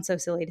Maps. This sounds so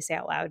silly to say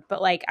out loud,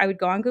 but like I would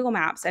go on Google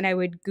Maps and I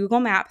would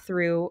Google map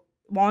through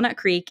Walnut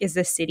Creek is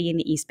this city in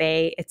the East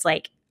Bay.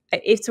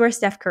 It's where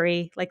Steph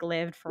Curry like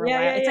lived for a Yeah,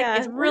 while. yeah,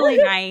 It's yeah. really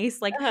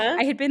nice. Like Uh-huh.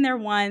 I had been there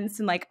once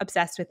and like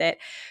obsessed with it.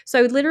 So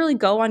I would literally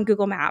go on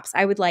Google Maps.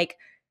 I would like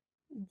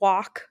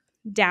walk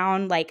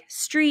down like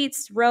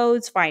streets,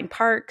 roads, find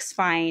parks,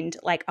 find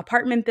like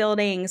apartment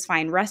buildings,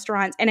 find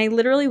restaurants. And I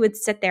literally would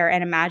sit there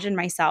and imagine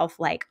myself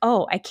like,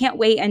 oh, I can't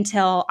wait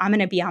until I'm going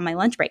to be on my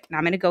lunch break and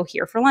I'm going to go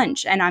here for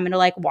lunch and I'm going to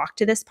like walk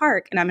to this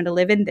park and I'm going to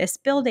live in this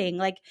building.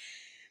 Like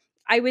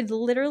I would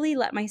literally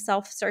let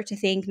myself start to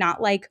think,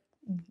 not like,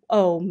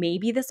 oh,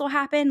 maybe this will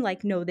happen.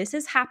 Like, no, this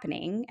is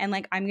happening. And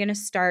like, I'm going to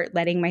start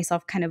letting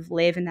myself kind of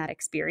live in that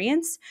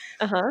experience.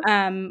 Uh-huh.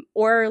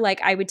 Or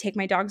like I would take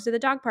my dogs to the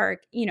dog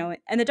park,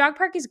 and the dog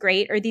park is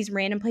great, or these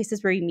random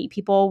places where you meet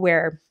people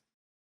where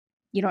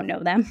you don't know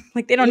them,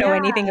 like they don't know Yeah.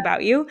 anything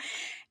about you.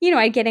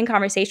 I'd get in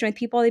conversation with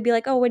people, they'd be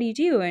like, oh, what do you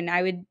do? And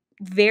I would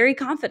very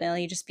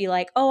confidently just be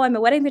like, oh, I'm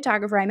a wedding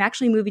photographer. I'm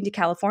actually moving to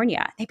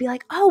California. They'd be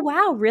like, oh,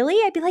 wow, really?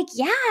 I'd be like,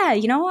 yeah,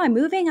 I'm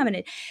moving. I'm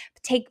going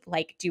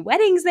to do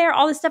weddings there,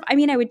 all this stuff. I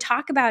mean, I would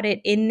talk about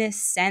it in this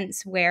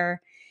sense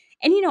where,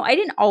 and I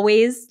didn't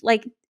always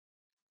like,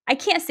 I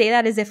can't say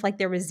that as if like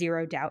there was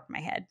zero doubt in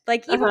my head.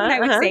 Like even when Uh-huh, I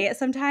would uh-huh. say it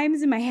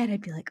sometimes in my head,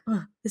 I'd be like,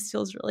 oh, this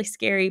feels really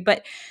scary.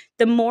 But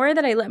the more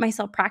that I let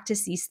myself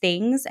practice these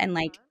things and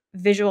like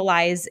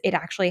visualize it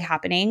actually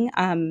happening,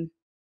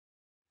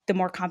 the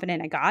more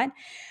confident I got.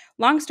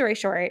 Long story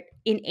short,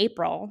 in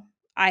April,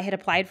 I had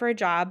applied for a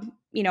job.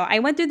 I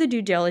went through the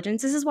due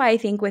diligence. This is why I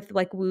think with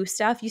like woo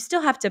stuff, you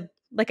still have to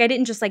like I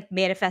didn't just like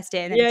manifest it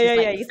and then it Yeah, yeah, just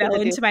like yeah. You still fell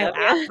have to do into my stuff.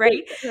 Yeah. lap,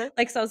 right? Uh-huh.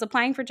 Like so I was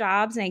applying for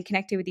jobs and I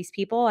connected with these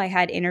people. I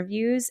had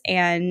interviews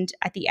and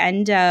at the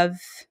end of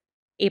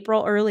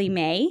April, early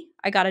May,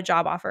 I got a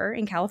job offer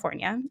in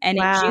California. And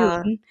in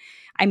Wow. June,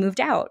 I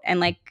moved out and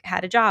like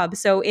had a job.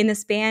 So in the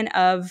span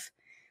of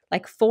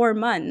like 4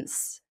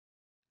 months,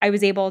 I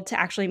was able to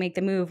actually make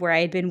the move where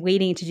I had been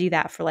waiting to do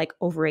that for like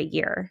over a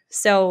year.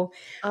 So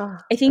Oh,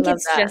 I I think love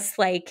it's that. just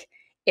like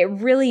it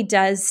really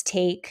does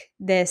take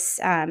this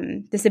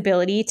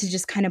ability to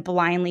just kind of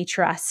blindly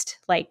trust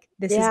like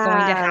this is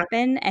going to Yeah.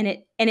 happen and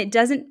it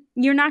doesn't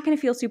you're not going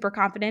to feel super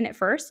confident at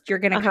first. You're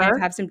going to kind of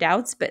Uh-huh. have some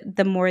doubts, but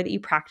the more that you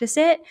practice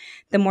it,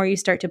 the more you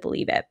start to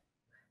believe it.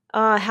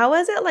 How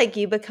was it like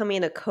you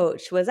becoming a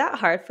coach? Was that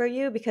hard for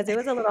you? Because it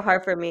was a little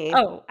hard for me.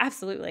 Oh,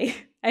 absolutely.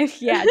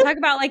 Yeah, talk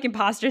about like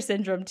imposter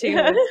syndrome too.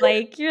 It's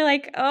like you're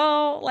like,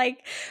 oh,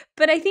 like,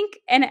 but I think,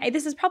 and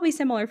this is probably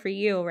similar for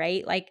you,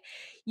 right? Like,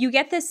 you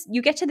get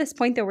to this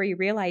point though where you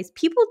realize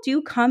people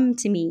do come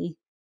to me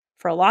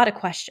for a lot of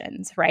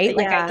questions, right?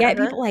 Like, I Yeah, get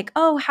uh-huh. people like,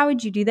 oh, how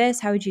would you do this?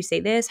 How would you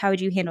say this? How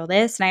would you handle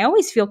this? And I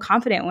always feel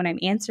confident when I'm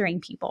answering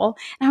people.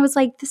 And I was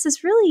like, this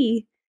is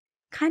really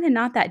kind of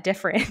not that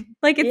different.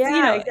 Like,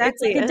 Yeah, it's like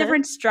exactly. a Uh-huh.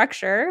 different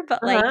structure,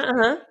 Uh-huh,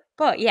 uh-huh.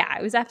 but yeah,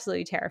 it was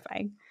absolutely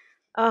terrifying.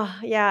 Oh,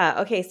 yeah.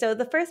 Okay, so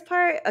the first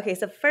part, okay,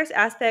 so first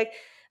aspect,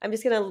 I'm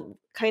just gonna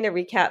kind of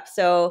recap.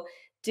 So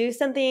do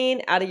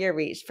something out of your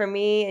reach. For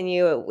me and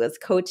you, it was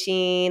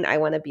coaching. I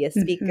want to be a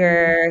Mhm.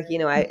 speaker.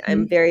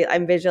 Mhm.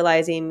 I'm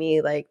visualizing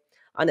me like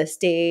on a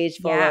stage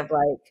full Yeah. of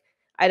like,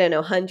 I don't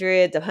know,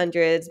 hundreds of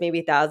hundreds,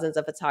 maybe thousands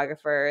of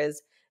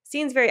photographers.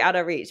 Seems very out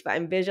of reach, but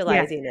I'm Yeah.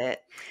 visualizing it.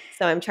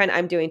 So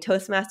I'm doing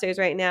Toastmasters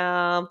right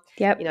now.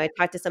 Yep. I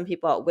talked to some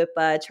people at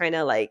WIPA trying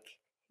to like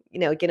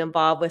get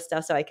involved with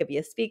stuff so I could be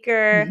a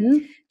speaker,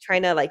 Mhm.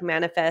 trying to like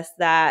manifest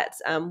that.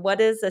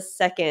 What is the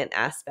second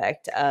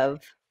aspect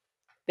of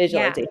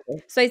Yeah.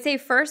 visualization? So I'd say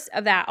first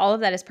of that, all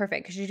of that is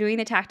perfect because you're doing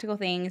the tactical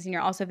things and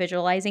you're also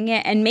visualizing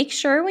it. And make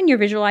sure when you're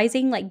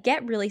visualizing, like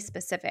get really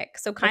specific.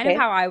 So kind of Okay.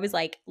 how I was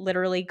like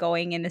literally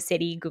going in the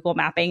city, Google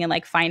mapping and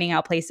like finding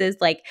out places,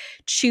 like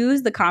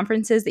choose the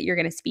conferences that you're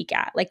going to speak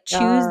at, like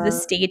choose the Uh,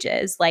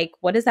 stages. Like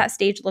what does that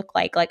stage look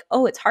like? Like,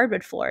 oh, it's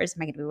hardwood floors.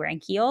 Am I going to be wearing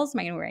heels? Am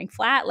I going to be wearing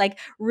flat? Like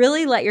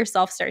really let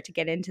yourself start to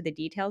get into the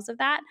details of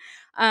that.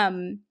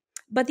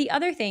 But the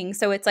other thing,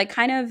 so it's like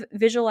kind of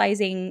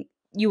visualizing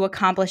you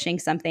accomplishing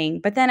something.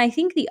 But then I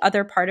think the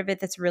other part of it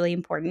that's really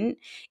important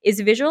is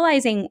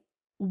visualizing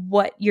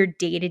what your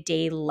day to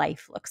day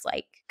life looks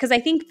like. Because I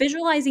think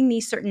visualizing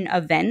these certain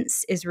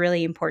events is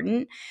really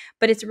important,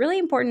 but it's really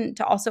important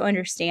to also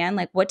understand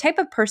like what type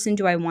of person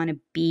do I want to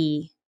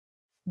be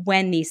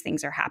when these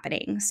things are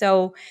happening.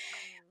 So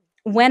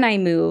when I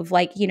move,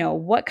 like,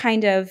 what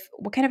kind of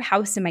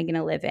house am I going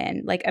to live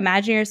in? Like,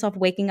 imagine yourself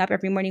waking up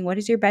every morning. What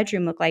does your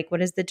bedroom look like?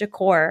 What is the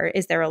decor?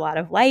 Is there a lot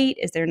of light?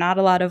 Is there not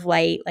a lot of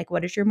light? Like,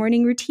 what does your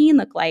morning routine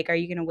look like? Are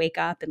you going to wake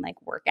up and like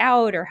work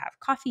out or have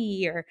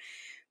coffee or,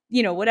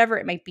 whatever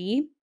it might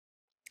be?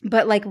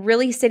 but like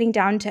really sitting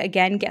down to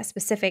again get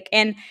specific.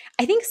 And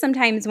I think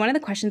sometimes one of the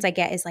questions I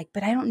get is like,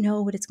 but I don't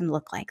know what it's going to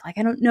look like. Like,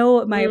 I don't know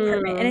what my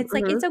apartment, and Mm, it's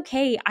like, it's mhm.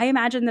 okay. I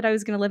imagined that I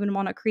was going to live in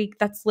Walnut Creek.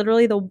 That's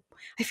literally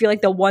I feel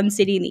like the one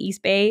city in the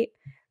East Bay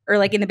or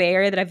like in the Bay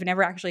Area that I've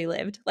never actually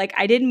lived. Like,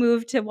 I didn't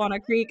move to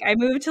Walnut Creek. I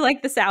moved to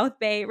like the South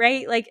Bay,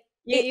 right? Like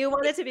You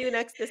wanted to be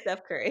next to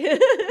Steph Curry. yeah.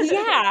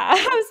 I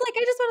was like,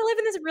 I just want to live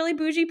in this really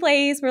bougie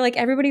place where like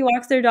everybody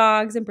walks their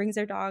dogs and brings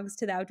their dogs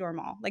to the outdoor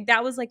mall. Like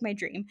that was like my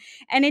dream.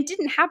 And it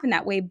didn't happen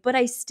that way, but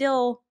I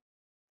still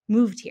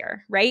moved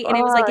here, right? And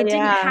it was Oh, like it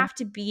didn't yeah. have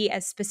to be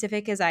as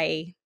specific as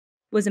I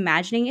was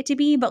imagining it to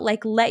be, but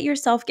like let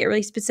yourself get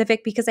really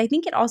specific, because I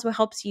think it also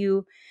helps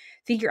you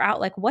figure out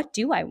like, what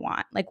do I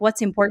want? Like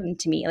what's important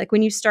to me? Like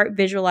when you start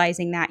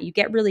visualizing that, you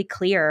get really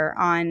clear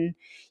on,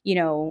 you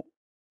know,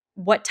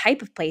 what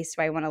type of place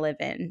do I want to live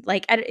in?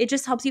 Like it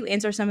just helps you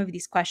answer some of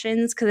these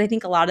questions, because I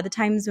think a lot of the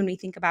times when we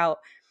think about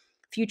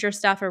future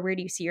stuff or where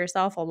do you see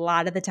yourself, a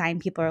lot of the time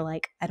people are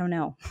like, I don't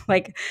know.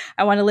 Like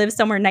I want to live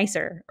somewhere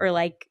nicer, or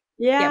like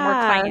get more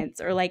Yeah.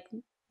 clients, or like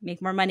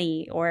make more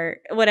money or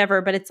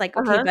whatever, but it's like,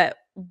 okay, Uh-huh. but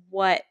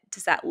what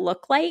does that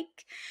look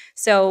like?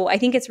 So I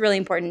think it's really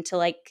important to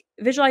like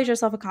visualize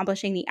yourself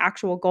accomplishing the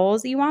actual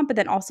goals that you want, but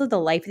then also the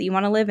life that you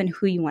want to live and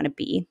who you want to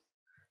be.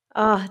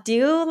 Do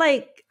you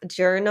like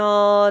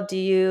journal? Do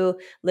you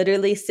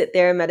literally sit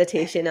there in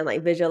meditation and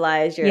like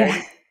visualize your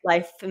Yeah.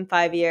 life in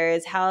 5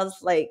 years?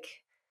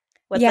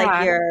 What's like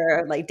Yeah.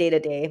 your like day to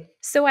day?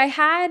 So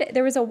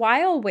there was a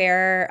while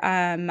where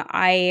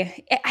I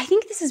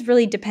think this is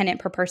really dependent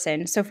per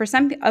person. So for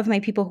some of my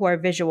people who are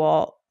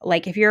visual,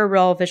 like if you're a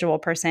real visual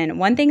person,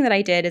 one thing that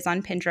I did is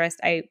on Pinterest,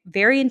 I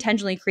very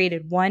intentionally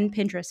created one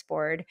Pinterest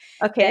board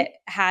that Okay.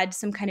 had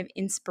some kind of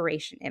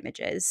inspiration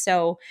images.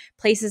 So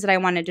places that I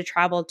wanted to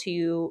travel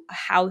to,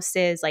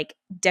 houses, like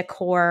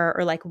decor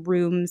or like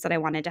rooms that I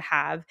wanted to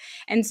have.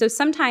 And so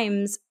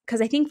sometimes,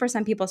 because I think for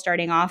some people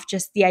starting off,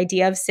 just the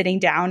idea of sitting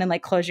down and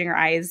like closing your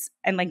eyes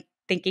and like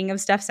thinking of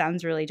stuff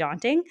sounds really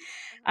daunting.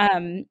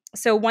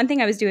 So one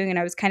thing I was doing, and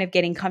I was kind of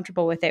getting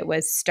comfortable with it,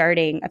 was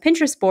starting a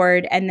Pinterest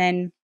board. And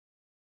then,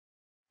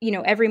 you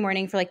know, every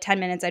morning for like 10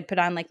 minutes, I'd put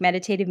on like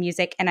meditative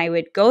music and I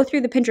would go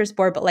through the Pinterest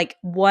board, but like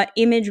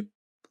image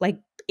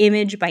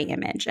by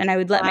image. And I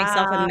would let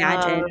myself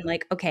imagine, Wow.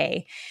 like,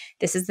 okay,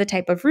 this is the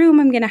type of room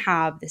I'm going to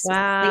have. This is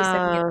the place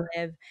I'm going Wow. to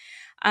live.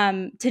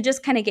 To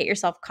just kind of get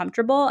yourself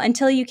comfortable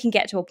until you can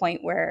get to a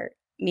point where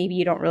maybe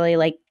you don't really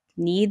like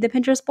need the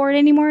Pinterest board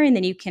anymore. And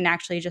then you can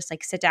actually just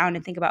like sit down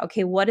and think about,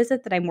 okay, what is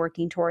it that I'm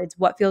working towards?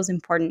 What feels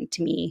important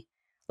to me?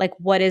 Like,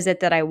 what is it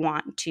that I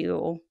want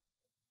to,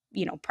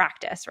 you know,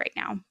 practice right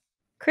now?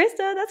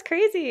 Krista, that's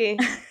crazy.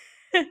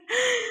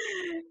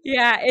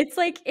 Yeah, it's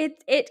like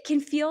it can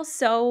feel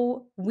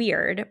so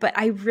weird, but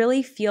I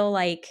really feel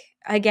like,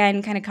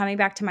 again, kind of coming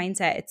back to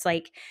mindset, it's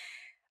like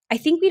I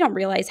think we don't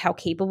realize how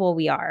capable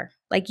we are.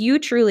 Like you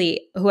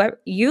truly,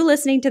 whoever you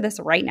listening to this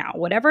right now,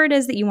 whatever it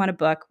is that you want to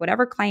book,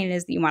 whatever client it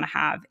is that you want to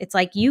have, it's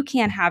like you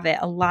can't have it.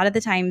 A lot of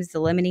the times the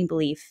limiting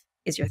belief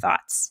is your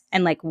thoughts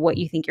and like what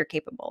you think you're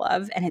capable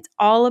of. And it's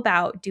all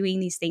about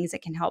doing these things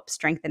that can help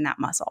strengthen that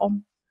muscle.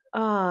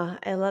 Oh,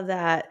 I love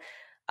that.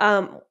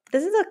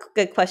 This is a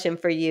good question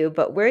for you,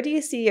 but where do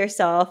you see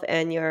yourself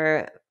and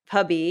your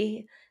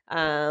hubby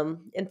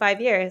in 5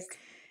 years?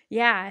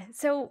 Yeah.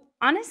 So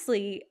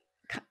honestly,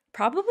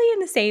 probably in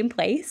the same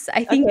place.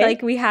 I think Okay.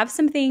 like we have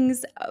some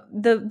things.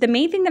 The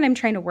main thing that I'm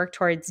trying to work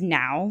towards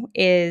now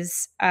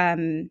is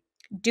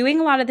doing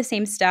a lot of the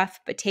same stuff,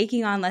 but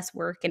taking on less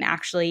work and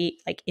actually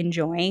like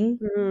enjoying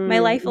my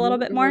Mm, life a little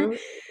mhm, bit more. mhm.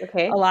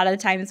 Okay. A lot of the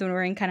times when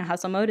we're in kind of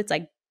hustle mode, it's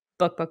like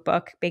book, book,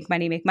 book, make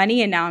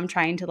money. And now I'm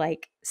trying to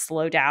like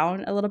slow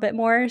down a little bit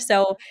more.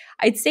 So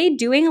I'd say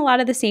doing a lot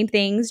of the same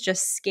things,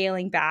 just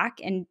scaling back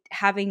and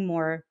having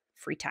more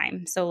free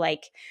time. So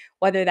like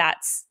whether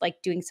that's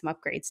like doing some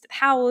upgrades to the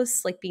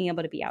house, like being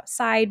able to be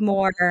outside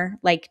more,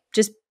 like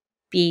just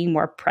being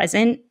more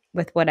present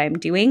with what I'm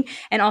doing,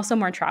 and also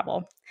more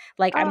travel.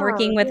 Like I'm Oh,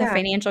 working with a yeah.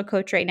 financial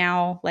coach right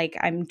now. Like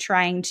I'm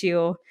trying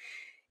to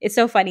it's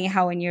so funny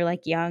how when you're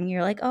like young,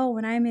 you're like, "Oh,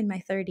 when I'm in my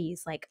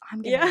 30s, like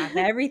I'm going to Yeah. have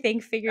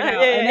everything figured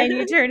out." Yeah, And then yeah.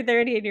 you turn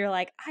 30 and you're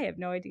like, "I have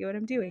no idea what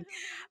I'm doing."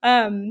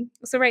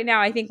 So right now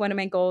I think one of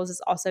my goals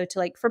is also to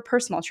like for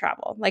personal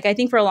travel. Like I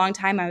think for a long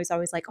time I was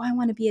always like, "Oh, I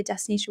want to be a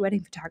destination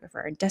wedding photographer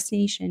and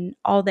destination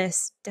all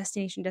this,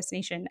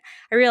 destination."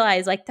 I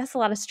realize like that's a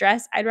lot of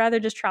stress. I'd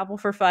rather just travel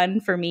for fun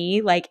for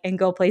me, like and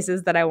go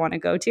places that I want to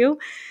go to.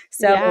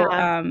 So,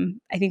 Yeah.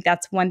 I think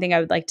that's one thing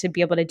I would like to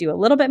be able to do a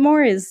little bit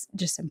more is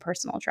just some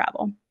personal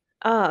travel.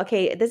 Oh,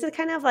 okay. This is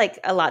kind of like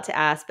a lot to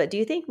ask, but do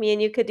you think me and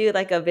you could do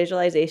like a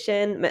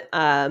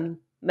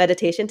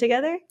meditation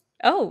together?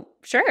 Oh,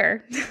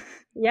 sure.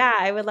 Yeah,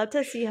 I would love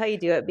to see how you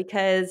do it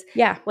because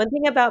Yeah. one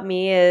thing about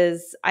me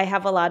is I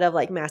have a lot of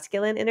like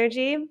masculine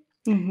energy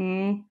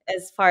Mhm.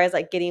 as far as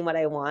like getting what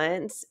I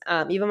want.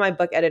 Even my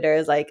book editor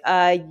is like,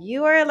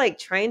 you are like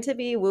trying to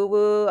be woo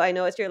woo. I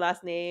know it's your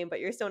last name, but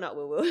you're still not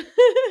woo woo.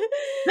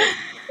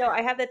 So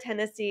I have the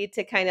tendency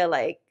to kind of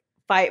like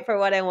fight for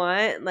what I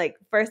want. Like,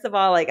 first of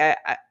all, like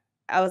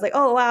I was like,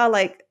 oh wow,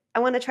 like I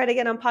want to try to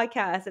get on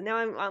podcasts, and now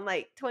I'm on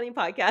like 20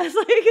 podcasts.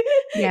 Like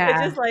it's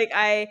Yeah. just like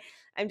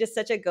I'm just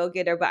such a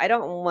go-getter, but I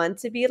don't want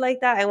to be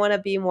like that. I want to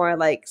be more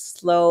like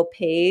slow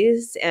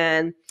paced,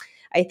 and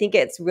I think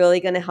it's really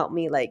going to help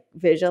me like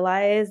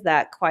visualize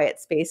that quiet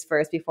space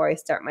first before I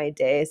start my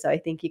day. So I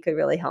think you could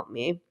really help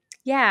me.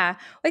 Yeah.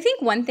 Well, I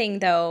think one thing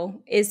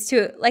though is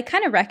to like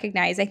kind of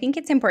recognize, I think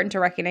it's important to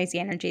recognize the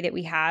energy that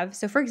we have.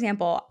 So, for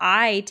example,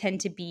 I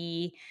tend to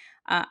be,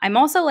 I'm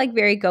also like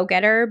very go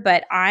getter,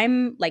 but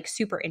I'm like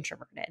super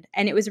introverted.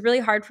 And it was really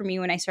hard for me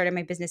when I started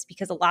my business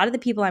because a lot of the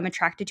people I'm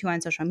attracted to on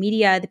social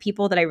media, the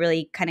people that I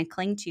really kind of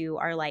cling to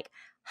are like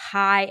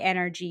high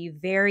energy,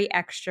 very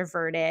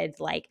extroverted,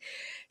 like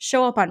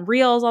show up on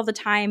reels all the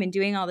time and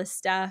doing all this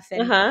stuff.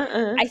 And Uh-huh,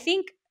 uh-huh. I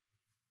think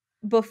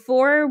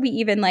before we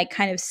even like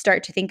kind of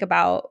start to think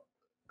about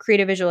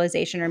creative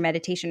visualization or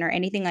meditation or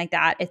anything like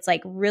that, it's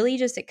like really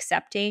just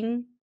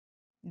accepting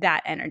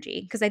that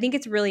energy because I think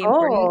it's really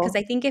important because Oh.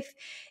 I think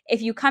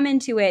if you come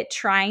into it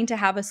trying to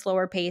have a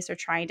slower pace or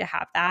trying to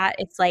have that,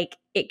 it's like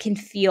it can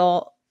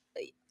feel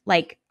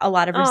like a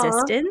lot of Aw.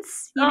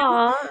 resistance, you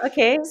know? Aw,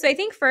 okay. So I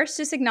think first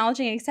just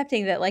acknowledging and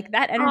accepting that like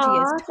that energy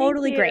is Aw, thank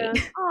totally great.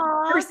 you.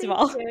 Aw, First of thank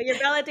all. you. You're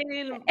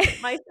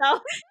validating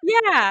myself.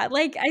 Yeah,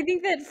 like, I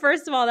think that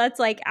first of all, that's,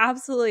 like,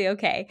 absolutely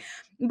okay.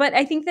 But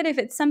I think that if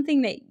it's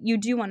something that you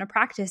do wanna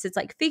practice, it's,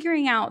 like,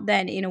 figuring out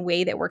then in a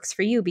way that works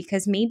for you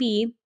because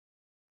maybe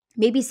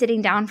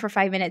sitting down for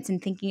 5 minutes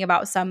and thinking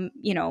about some,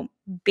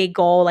 big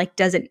goal, like,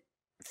 doesn't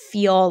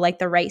feel like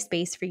the right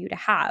space for you to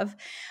have.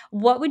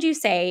 What would you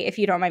say, if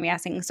you don't mind me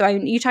asking? So,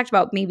 you talked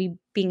about maybe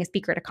being a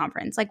speaker at a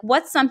conference. Like,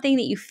 what's something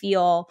that you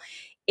feel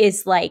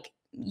is, like,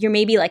 you're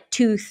maybe, like,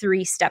 2,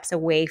 3 steps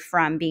away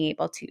from being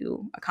able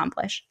to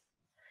accomplish?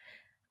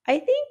 I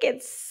think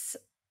it's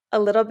a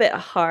little bit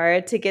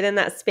hard to get in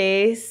that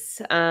space.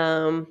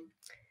 I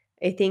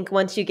think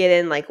once you get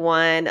in like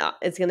one,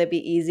 it's gonna be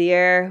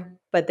easier,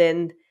 but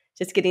then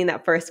just getting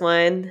that first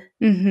one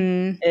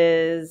Mhm.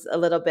 is a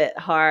little bit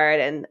hard,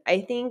 and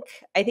I think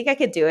I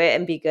could do it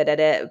and be good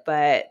at it,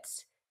 but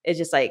it's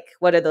just like,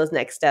 what are those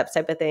next steps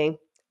type of thing.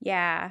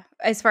 Yeah,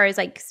 as far as,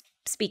 like,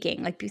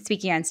 speaking, like,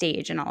 speaking on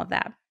stage and all of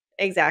that.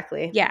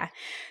 Exactly. Yeah.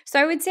 So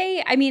I would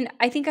say, I mean,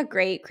 I think a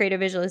great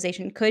creative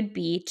visualization could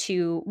be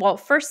to, well,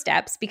 first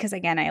steps, because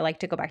again, I like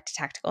to go back to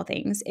tactical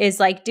things, is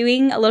like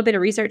doing a little bit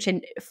of research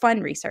and fun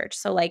research.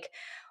 So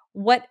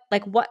what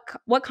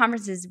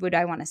conferences would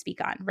I want to speak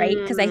on, right?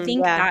 Because I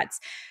think Yeah. that's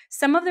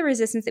some of the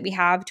resistance that we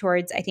have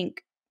towards, I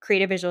think,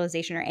 creative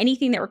visualization or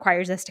anything that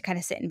requires us to kind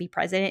of sit and be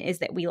present is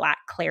that we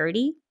lack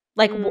clarity.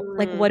 Like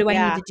what do I need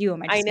Yeah. to do?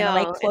 Am I I just gonna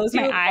like know. It's close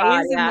my too broad,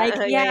 eyes and yeah. like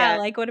Yeah, yeah, yeah.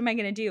 like what am I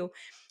gonna do?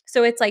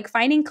 So it's like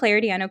finding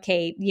clarity on,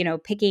 okay,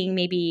 picking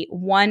maybe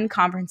one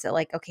conference that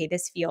like, okay,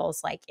 this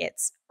feels like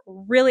it's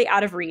really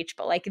out of reach,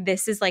 but like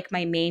this is like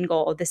my main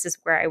goal. This is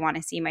where I want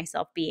to see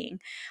myself being.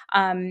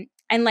 And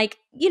like,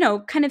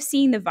 kind of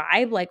seeing the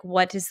vibe, like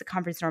what does the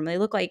conference normally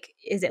look like?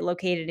 Is it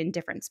located in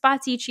different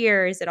spots each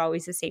year? Is it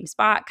always the same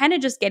spot? Kind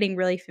of just getting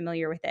really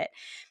familiar with it.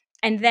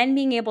 And then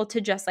being able to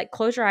just like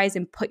close your eyes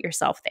and put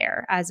yourself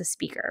there as a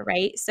speaker,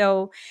 right?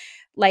 So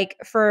like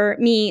for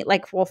me,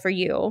 like, well, for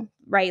you,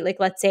 right? Like,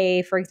 let's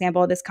say, for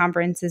example, this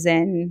conference is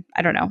in,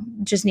 I don't know,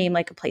 just name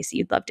like a place that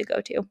you'd love to go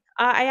to.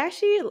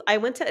 I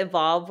went to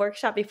Evolve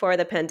workshop before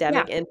the Yeah.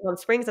 pandemic in Palm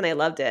Springs, and I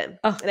loved it,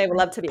 Oh, and I would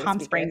love to be a Palm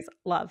speaker. Springs,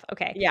 love.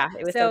 Okay. Yeah,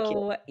 it was so cute.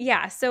 So,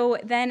 yeah. So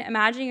then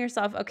imagining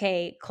yourself,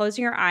 okay,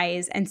 closing your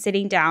eyes and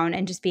sitting down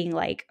and just being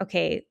like,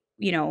 okay,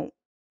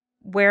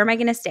 where am I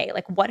going to stay?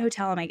 Like, what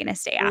hotel am I going to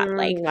stay at?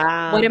 Like, what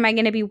Wow. am I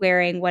going to be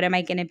wearing? What am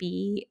I going to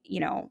be,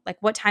 like,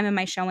 what time am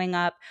I showing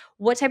up?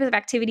 What type of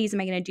activities am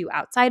I going to do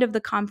outside of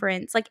the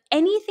conference? Like,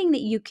 anything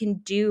that you can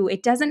do,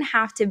 it doesn't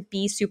have to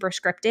be super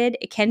scripted.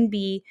 It can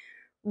be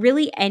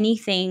really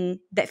anything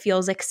that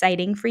feels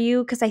exciting for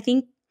you. Cause I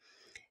think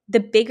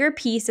the bigger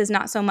piece is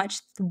not so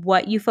much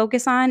what you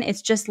focus on,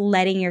 it's just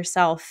letting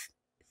yourself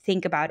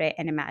think about it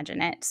and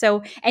imagine it.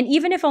 So, and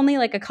even if only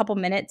like a couple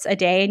minutes a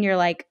day and you're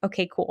like,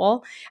 okay,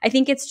 cool, I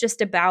think it's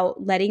just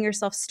about letting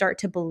yourself start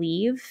to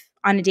believe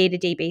on a day to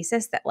day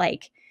basis that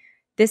like,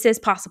 this is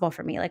possible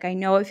for me. Like, I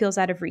know it feels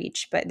out of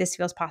reach, but this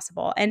feels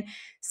possible. And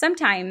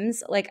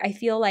sometimes, like, I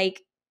feel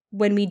like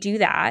when we do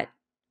that,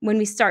 when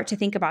we start to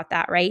think about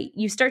that, right,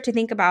 you start to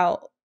think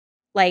about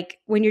like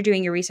when you're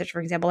doing your research,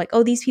 for example, like,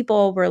 oh, these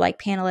people were like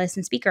panelists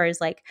and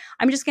speakers, like,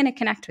 I'm just going to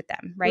connect with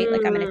them, right?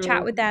 Like, I'm going to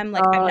chat Mm. with them.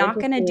 Like, I'm Oh, not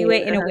going to do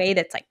interesting. it in a Uh-huh. way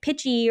that's like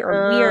pitchy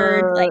or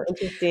weird. Like,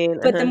 Interesting.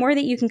 but the Uh-huh. more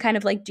that you can kind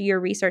of like do your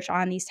research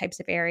on these types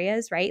of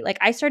areas, right? Like,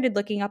 I started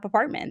looking up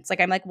apartments.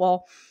 Like, I'm like,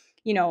 well,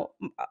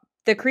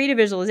 the creative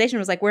visualization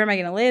was like, where am I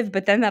going to live?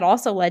 But then that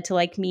also led to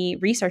like me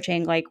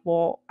researching, like,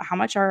 well, how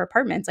much are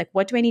apartments? Like,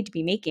 what do I need to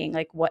be making?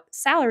 Like, what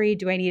salary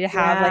do I need to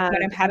have? Like, Yeah.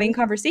 when I'm having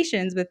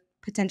conversations with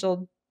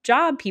potential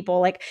job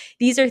people, like,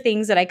 these are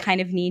things that I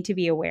kind of need to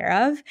be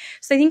aware of.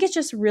 So I think it's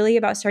just really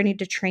about starting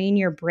to train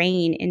your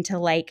brain into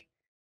like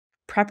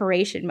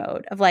preparation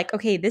mode of like,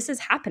 okay, this is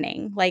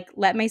happening. Like,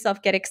 let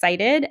myself get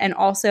excited and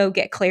also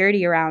get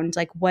clarity around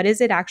like, what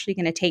is it actually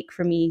going to take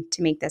for me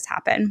to make this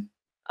happen?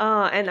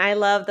 Oh, and I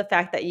love the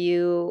fact that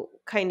you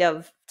kind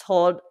of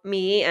told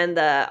me and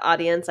the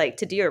audience, like,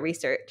 to do your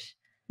research.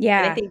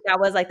 And I Yeah. think that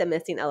was, like, the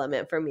missing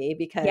element for me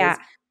Yeah. because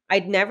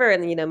I'd never,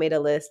 made a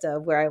list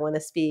of where I wanna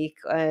speak,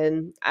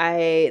 and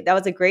I that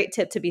was a great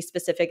tip to be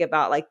specific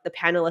about, like, the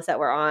panelists that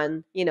were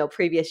on,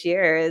 previous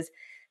years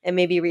and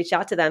maybe reach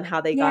out to them how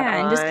they got Yeah,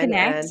 and just on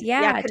connect. and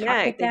yeah, Yeah, talk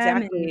with connect, them,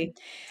 and exactly.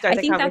 Start I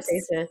the think that's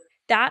conversation.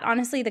 that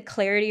honestly, the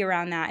clarity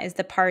around that is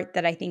the part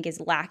that I think is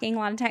lacking a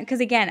lot of time. Because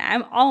again,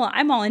 I'm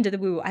all into the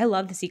woo. I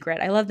love The Secret.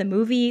 I love the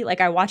movie, like,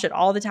 I watch it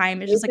all the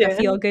time. It's Me just like a too.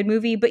 feel-good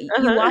movie, but you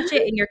Uh-huh. watch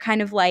it and you're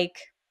kind of like,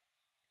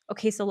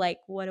 "Okay, so, like,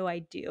 what do I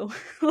do?"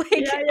 Yeah, Like,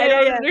 I yeah,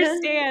 don't yeah,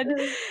 understand.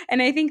 yeah.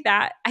 And I think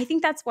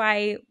that's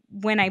why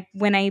when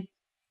I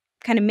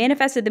kind of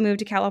manifested the move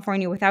to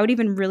California without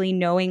even really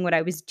knowing what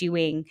I was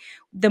doing,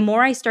 the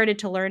more I started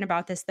to learn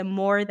about this, the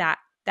more that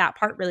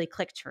part really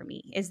clicked for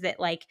me is that,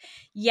 like,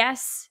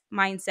 yes,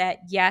 mindset,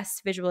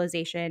 yes,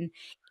 visualization,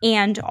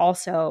 and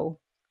also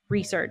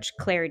research,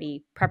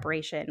 clarity,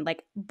 preparation.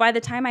 Like, by the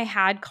time I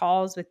had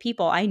calls with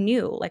people, I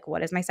knew, like,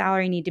 what does my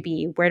salary need to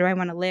be? Where do I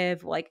want to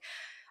live? Like,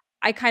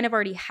 I kind of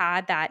already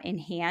had that in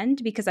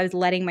hand because I was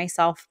letting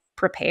myself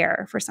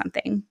prepare for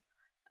something.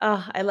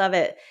 Oh, I love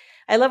it.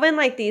 I love when,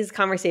 like, these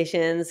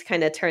conversations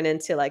kinda turn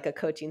into, like, a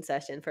coaching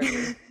session for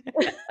me.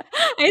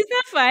 Isn't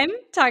that fun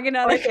talking to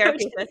Or other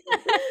therapy coaches?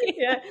 session.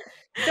 Yeah.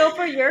 So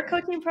for your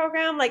coaching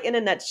program, like, in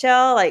a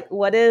nutshell, like,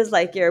 what is,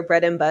 like, your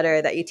bread and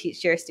butter that you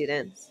teach your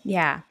students?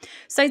 Yeah.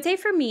 So I'd say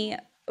for me,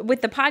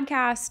 with the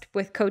podcast,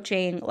 with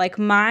coaching, like,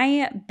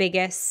 my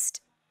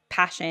biggest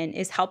passion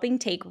is helping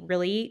take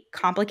really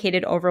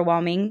complicated,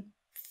 overwhelming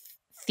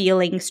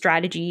feeling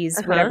strategies,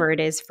 Uh-huh. whatever it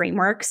is,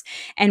 frameworks,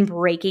 and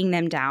breaking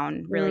them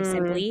down really Mm.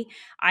 simply.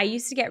 I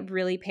used to get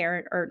really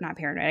or not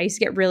paranoid. I used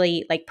to get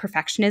really, like,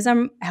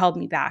 perfectionism held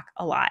me back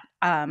a lot.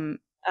 And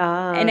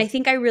I Ah.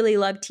 think I really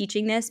love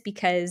teaching this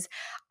because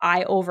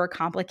I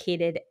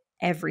overcomplicated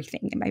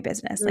everything in my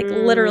business, like,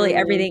 literally Mm.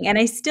 everything. And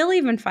I still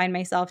even find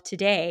myself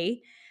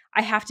today,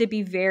 I have to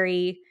be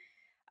very,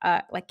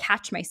 like,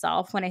 catch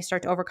myself when I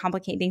start to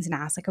overcomplicate things and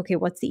ask, like, okay,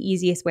 what's the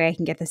easiest way I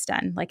can get this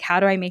done? Like, how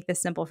do I make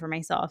this simple for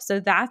myself?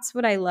 So that's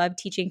what I love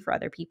teaching for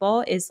other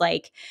people is,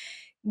 like,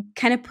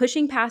 kind of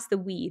pushing past the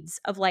weeds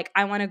of, like,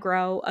 I want to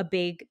grow a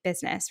big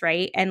business,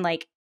 right? And,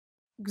 like,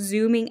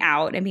 zooming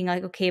out and being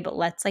like, okay, but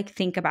let's, like,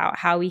 think about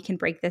how we can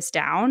break this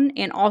down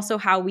and also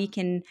how we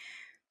can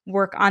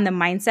work on the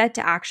mindset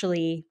to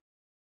actually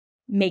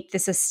make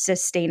this a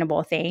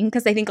sustainable thing.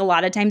 Cause I think a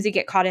lot of times you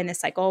get caught in this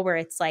cycle where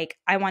it's like,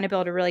 I want to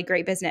build a really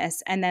great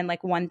business. And then,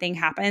 like, one thing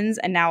happens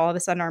and now all of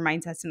a sudden our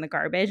mindset's in the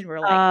garbage. And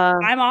we're like, Uh,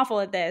 I'm awful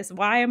at this.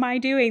 Why am I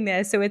doing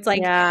this? So it's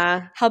like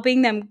yeah.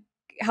 helping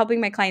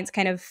my clients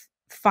kind of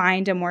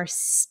find a more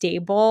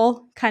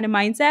stable kind of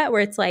mindset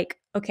where it's like,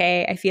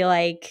 okay, I feel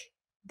like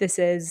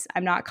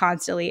I'm not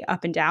constantly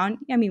up and down.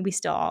 I mean, we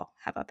still all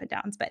have up and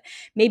downs, but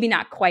maybe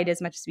not quite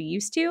as much as we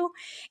used to.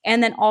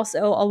 And then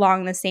also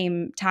along the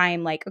same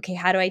time, like, okay,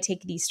 how do I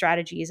take these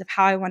strategies of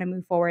how I want to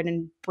move forward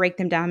and break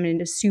them down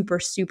into super,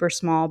 super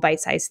small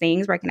bite-sized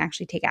things where I can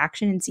actually take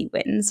action and see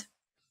wins?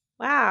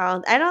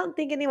 Wow. I don't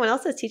think anyone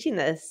else is teaching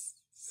this,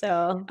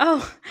 so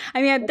Oh,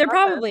 I mean, that's there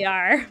awesome. probably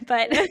are,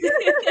 but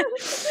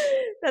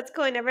That's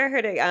cool. I never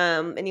heard it,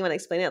 anyone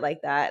explain it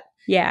like that.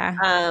 yeah.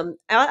 I'll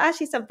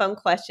ask you some fun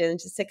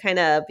questions just to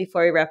kinda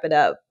before we wrap it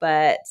up,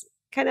 but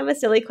kind of a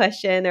silly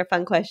question or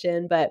fun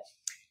question, but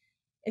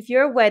if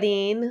your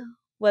wedding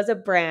was a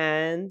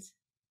brand,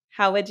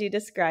 how would you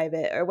describe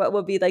it? Or what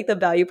would be, like, the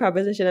value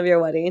proposition of your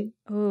wedding?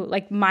 Ooh,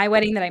 like my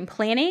wedding that I'm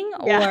planning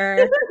Yeah. or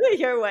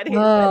Your wedding,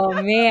 but oh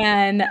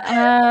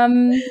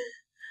man.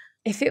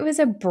 If it was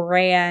a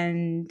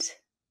brand,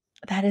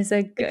 that is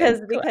a good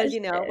because, we're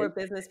question.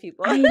 business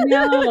people. I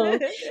know.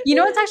 You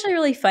know what's actually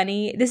really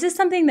funny? This is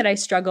something that I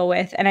struggle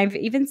with, and I've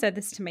even said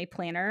this to my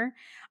planner.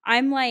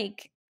 I'm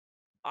like,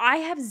 I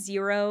have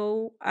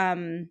zero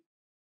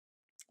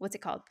what's it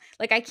called?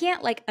 Like, I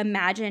can't, like,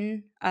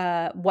 imagine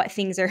what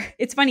things are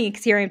it's funny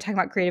because here I am talking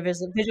about creative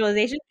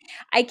visualization.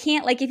 I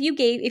can't, like, if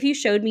you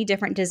showed me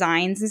different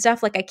designs and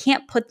stuff, like, I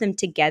can't put them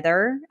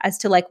together as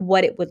to, like,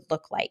 what it would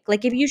look like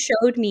if you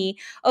showed me,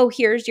 "Oh,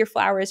 here's your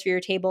flowers for your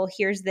table,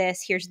 here's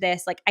this,"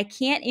 like, I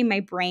can't in my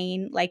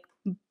brain, like,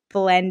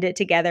 blend it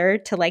together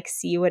to, like,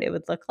 see what it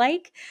would look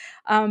like.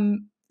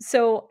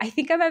 So I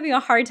think I'm having a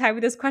hard time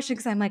with this question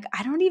because 'cause I'm like,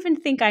 I don't even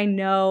think I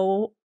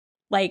know,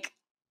 like,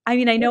 I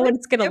mean, I It know would what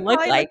it's gonna it look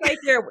probably look like. like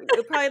your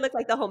it probably look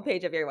like the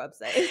homepage of your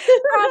website.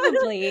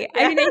 Probably.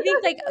 I Yeah. mean, I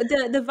think, like,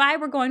 the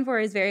vibe we're going for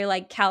is very,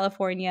 like,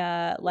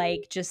 California,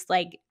 like, just,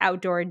 like,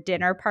 outdoor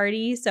dinner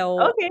party, so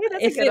Okay,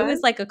 that's a if good it was,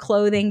 one. like, a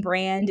clothing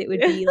brand, it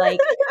would be, like,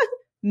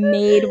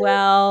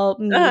 Madewell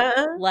meets,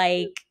 Uh-huh.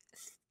 like,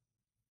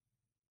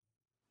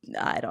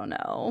 I don't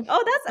know,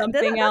 Oh,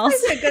 something that's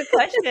else. actually a good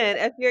question.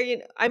 If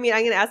you're, I mean,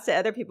 I'm gonna ask to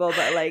other people,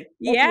 but, like,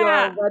 if your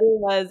Yeah. wedding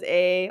was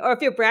or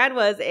if your brand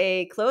was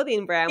a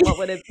clothing brand, what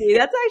would it be?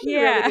 That's actually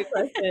a really Yeah. good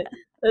question.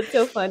 That's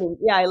so funny.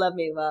 Yeah, I love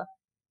Madewell.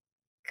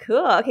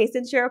 Cool. Okay,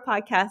 since you're a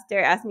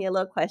podcaster, ask me a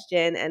little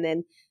question, and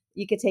then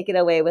you could take it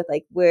away with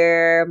like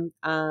where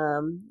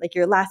like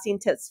your lasting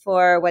tips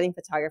for wedding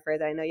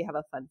photographers. I know you have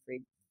a fun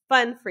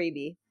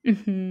freebie.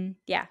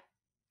 Yeah.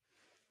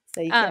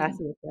 So you could ask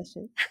Um, me a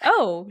question.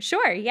 oh,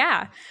 sure.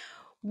 Yeah.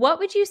 What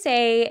would you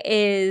say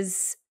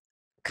is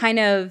kind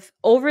of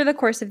over the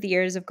course of the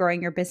years of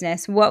growing your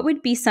business, what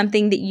would be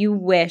something that you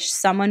wish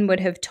someone would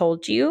have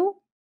told you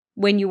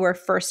when you were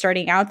first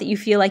starting out that you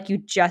feel like you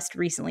just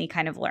recently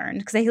kind of learned?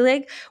 Because I feel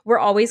like we're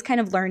always kind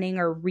of learning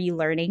or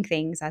relearning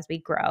things as we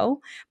grow.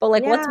 But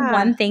like, what's Yeah.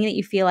 one thing that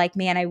you feel like,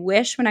 man, I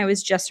wish when I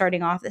was just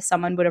starting off that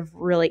someone would have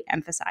really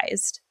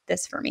emphasized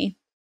this for me?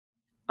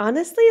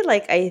 Honestly,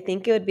 like I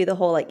think it would be the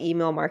whole like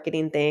email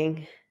marketing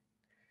thing.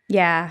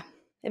 Yeah.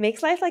 It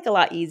makes life like a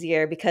lot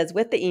easier because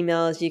with the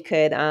emails, you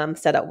could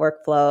set up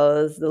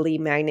workflows, the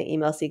lead magnet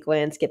email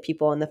sequence, get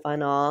people in the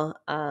funnel.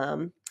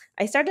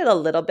 I started a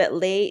little bit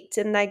late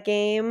in that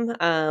game,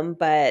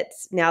 but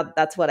now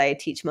that's what I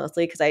teach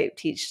mostly because I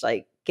teach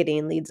like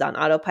getting leads on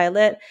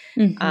autopilot.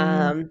 Hmm.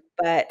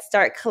 But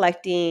start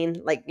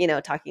collecting, like,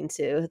 talking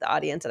to the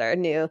audience that are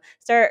new,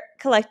 start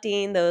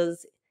collecting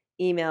those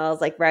emails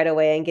like right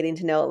away and getting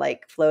to know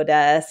like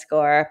Flowdesk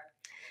or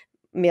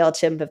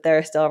MailChimp if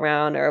they're still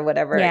around or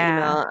whatever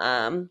Yeah.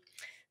 email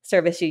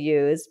service you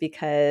use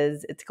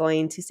because it's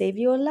going to save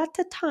you a lot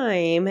of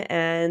time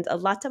and a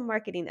lot of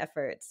marketing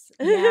efforts.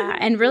 Yeah,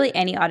 and really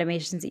any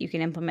automations that you can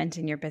implement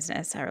in your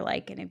business are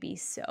like going to be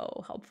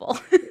so helpful.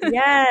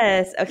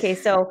 Yes. Okay,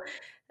 so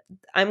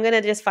I'm going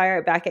to just fire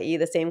it back at you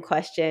the same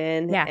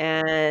question Yeah.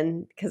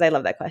 and because I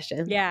love that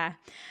question. Yeah.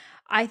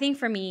 I think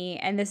for me,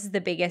 and this is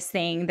the biggest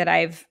thing that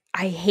I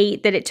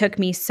hate that it took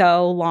me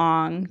so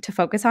long to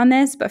focus on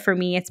this, but for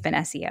me, it's been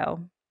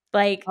SEO.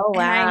 Like, Oh,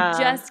 and I wow.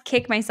 just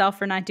kick myself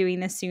for not doing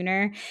this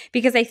sooner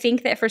because I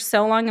think that for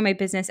so long in my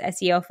business,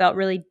 SEO felt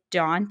really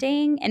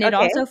daunting. And it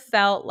Okay. also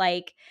felt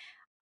like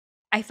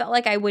I felt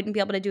like I wouldn't be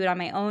able to do it on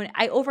my own.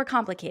 I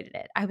overcomplicated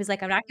it. I was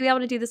like, I'm not gonna be able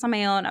to do this on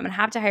my own. I'm gonna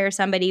have to hire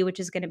somebody, which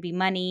is gonna be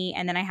money.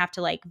 And then I have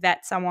to like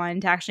vet someone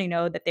to actually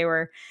know that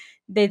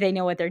they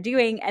know what they're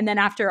doing. And then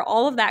after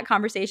all of that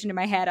conversation in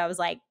my head, I was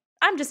like,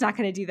 I'm just not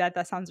gonna do that.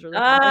 That sounds really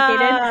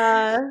complicated.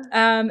 Ah,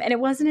 And it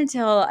wasn't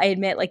until I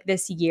admit like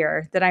this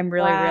year that I'm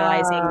really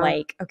realizing wow.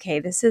 like, okay,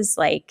 this is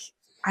like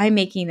I'm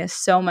making this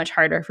so much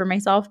harder for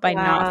myself by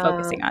not Wow.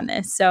 focusing on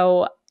this.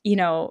 So,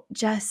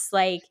 just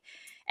like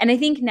and I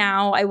think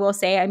now I will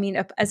say, I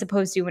mean, as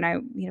opposed to when I,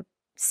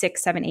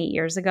 6, 7, 8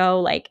 years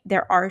ago, like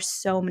there are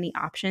so many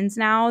options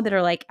now that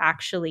are like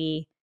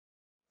actually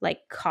like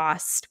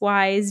cost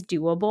wise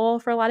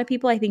doable for a lot of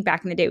people. I think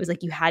back in the day, it was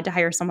like you had to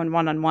hire someone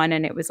one on one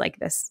and it was like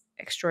this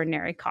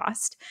extraordinary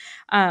cost.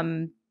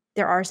 Um,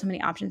 there are so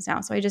many options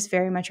now. So I just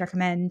very much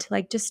recommend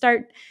like just,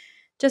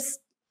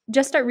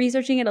 just start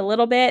researching it a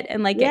little bit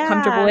and like get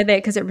comfortable Yeah. with it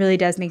because it really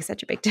does make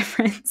such a big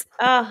difference.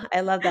 Oh,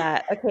 I love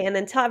that. Okay, and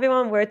then tell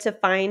everyone where to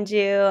find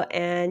you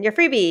and your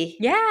freebie.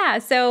 Yeah.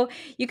 So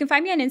you can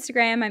find me on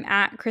Instagram. I'm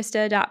at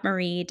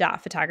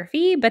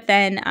krista.marie.photography. But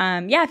then,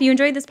 yeah, if you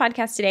enjoyed this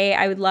podcast today,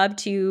 I would love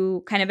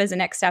to kind of as a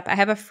next step, I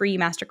have a free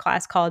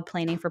masterclass called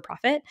Planning for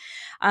Profit.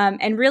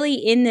 And really,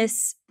 in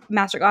this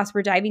masterclass,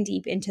 we're diving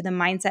deep into the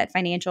mindset,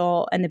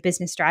 financial, and the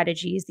business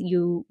strategies that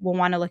you will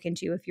want to look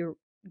into if you're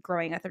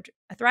growing a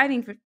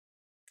thriving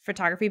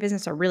photography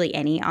business or really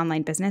any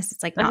online business.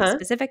 It's like not Uh-huh.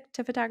 specific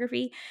to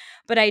photography,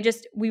 but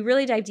we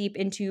really dive deep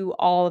into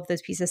all of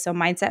those pieces. So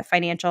mindset,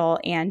 financial,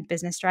 and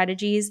business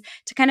strategies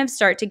to kind of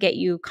start to get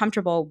you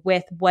comfortable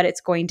with what it's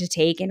going to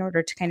take in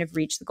order to kind of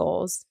reach the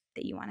goals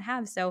that you want to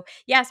have. So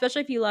yeah,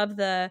 especially if you love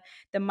the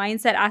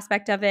mindset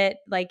aspect of it,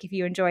 like if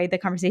you enjoyed the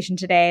conversation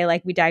today,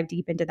 like we dive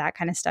deep into that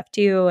kind of stuff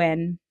too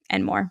and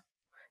more.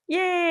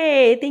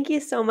 Yay! Thank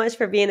you so much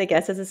for being a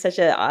guest. This is such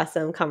an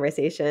awesome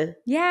conversation.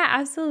 Yeah,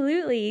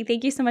 absolutely.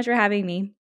 Thank you so much for having me.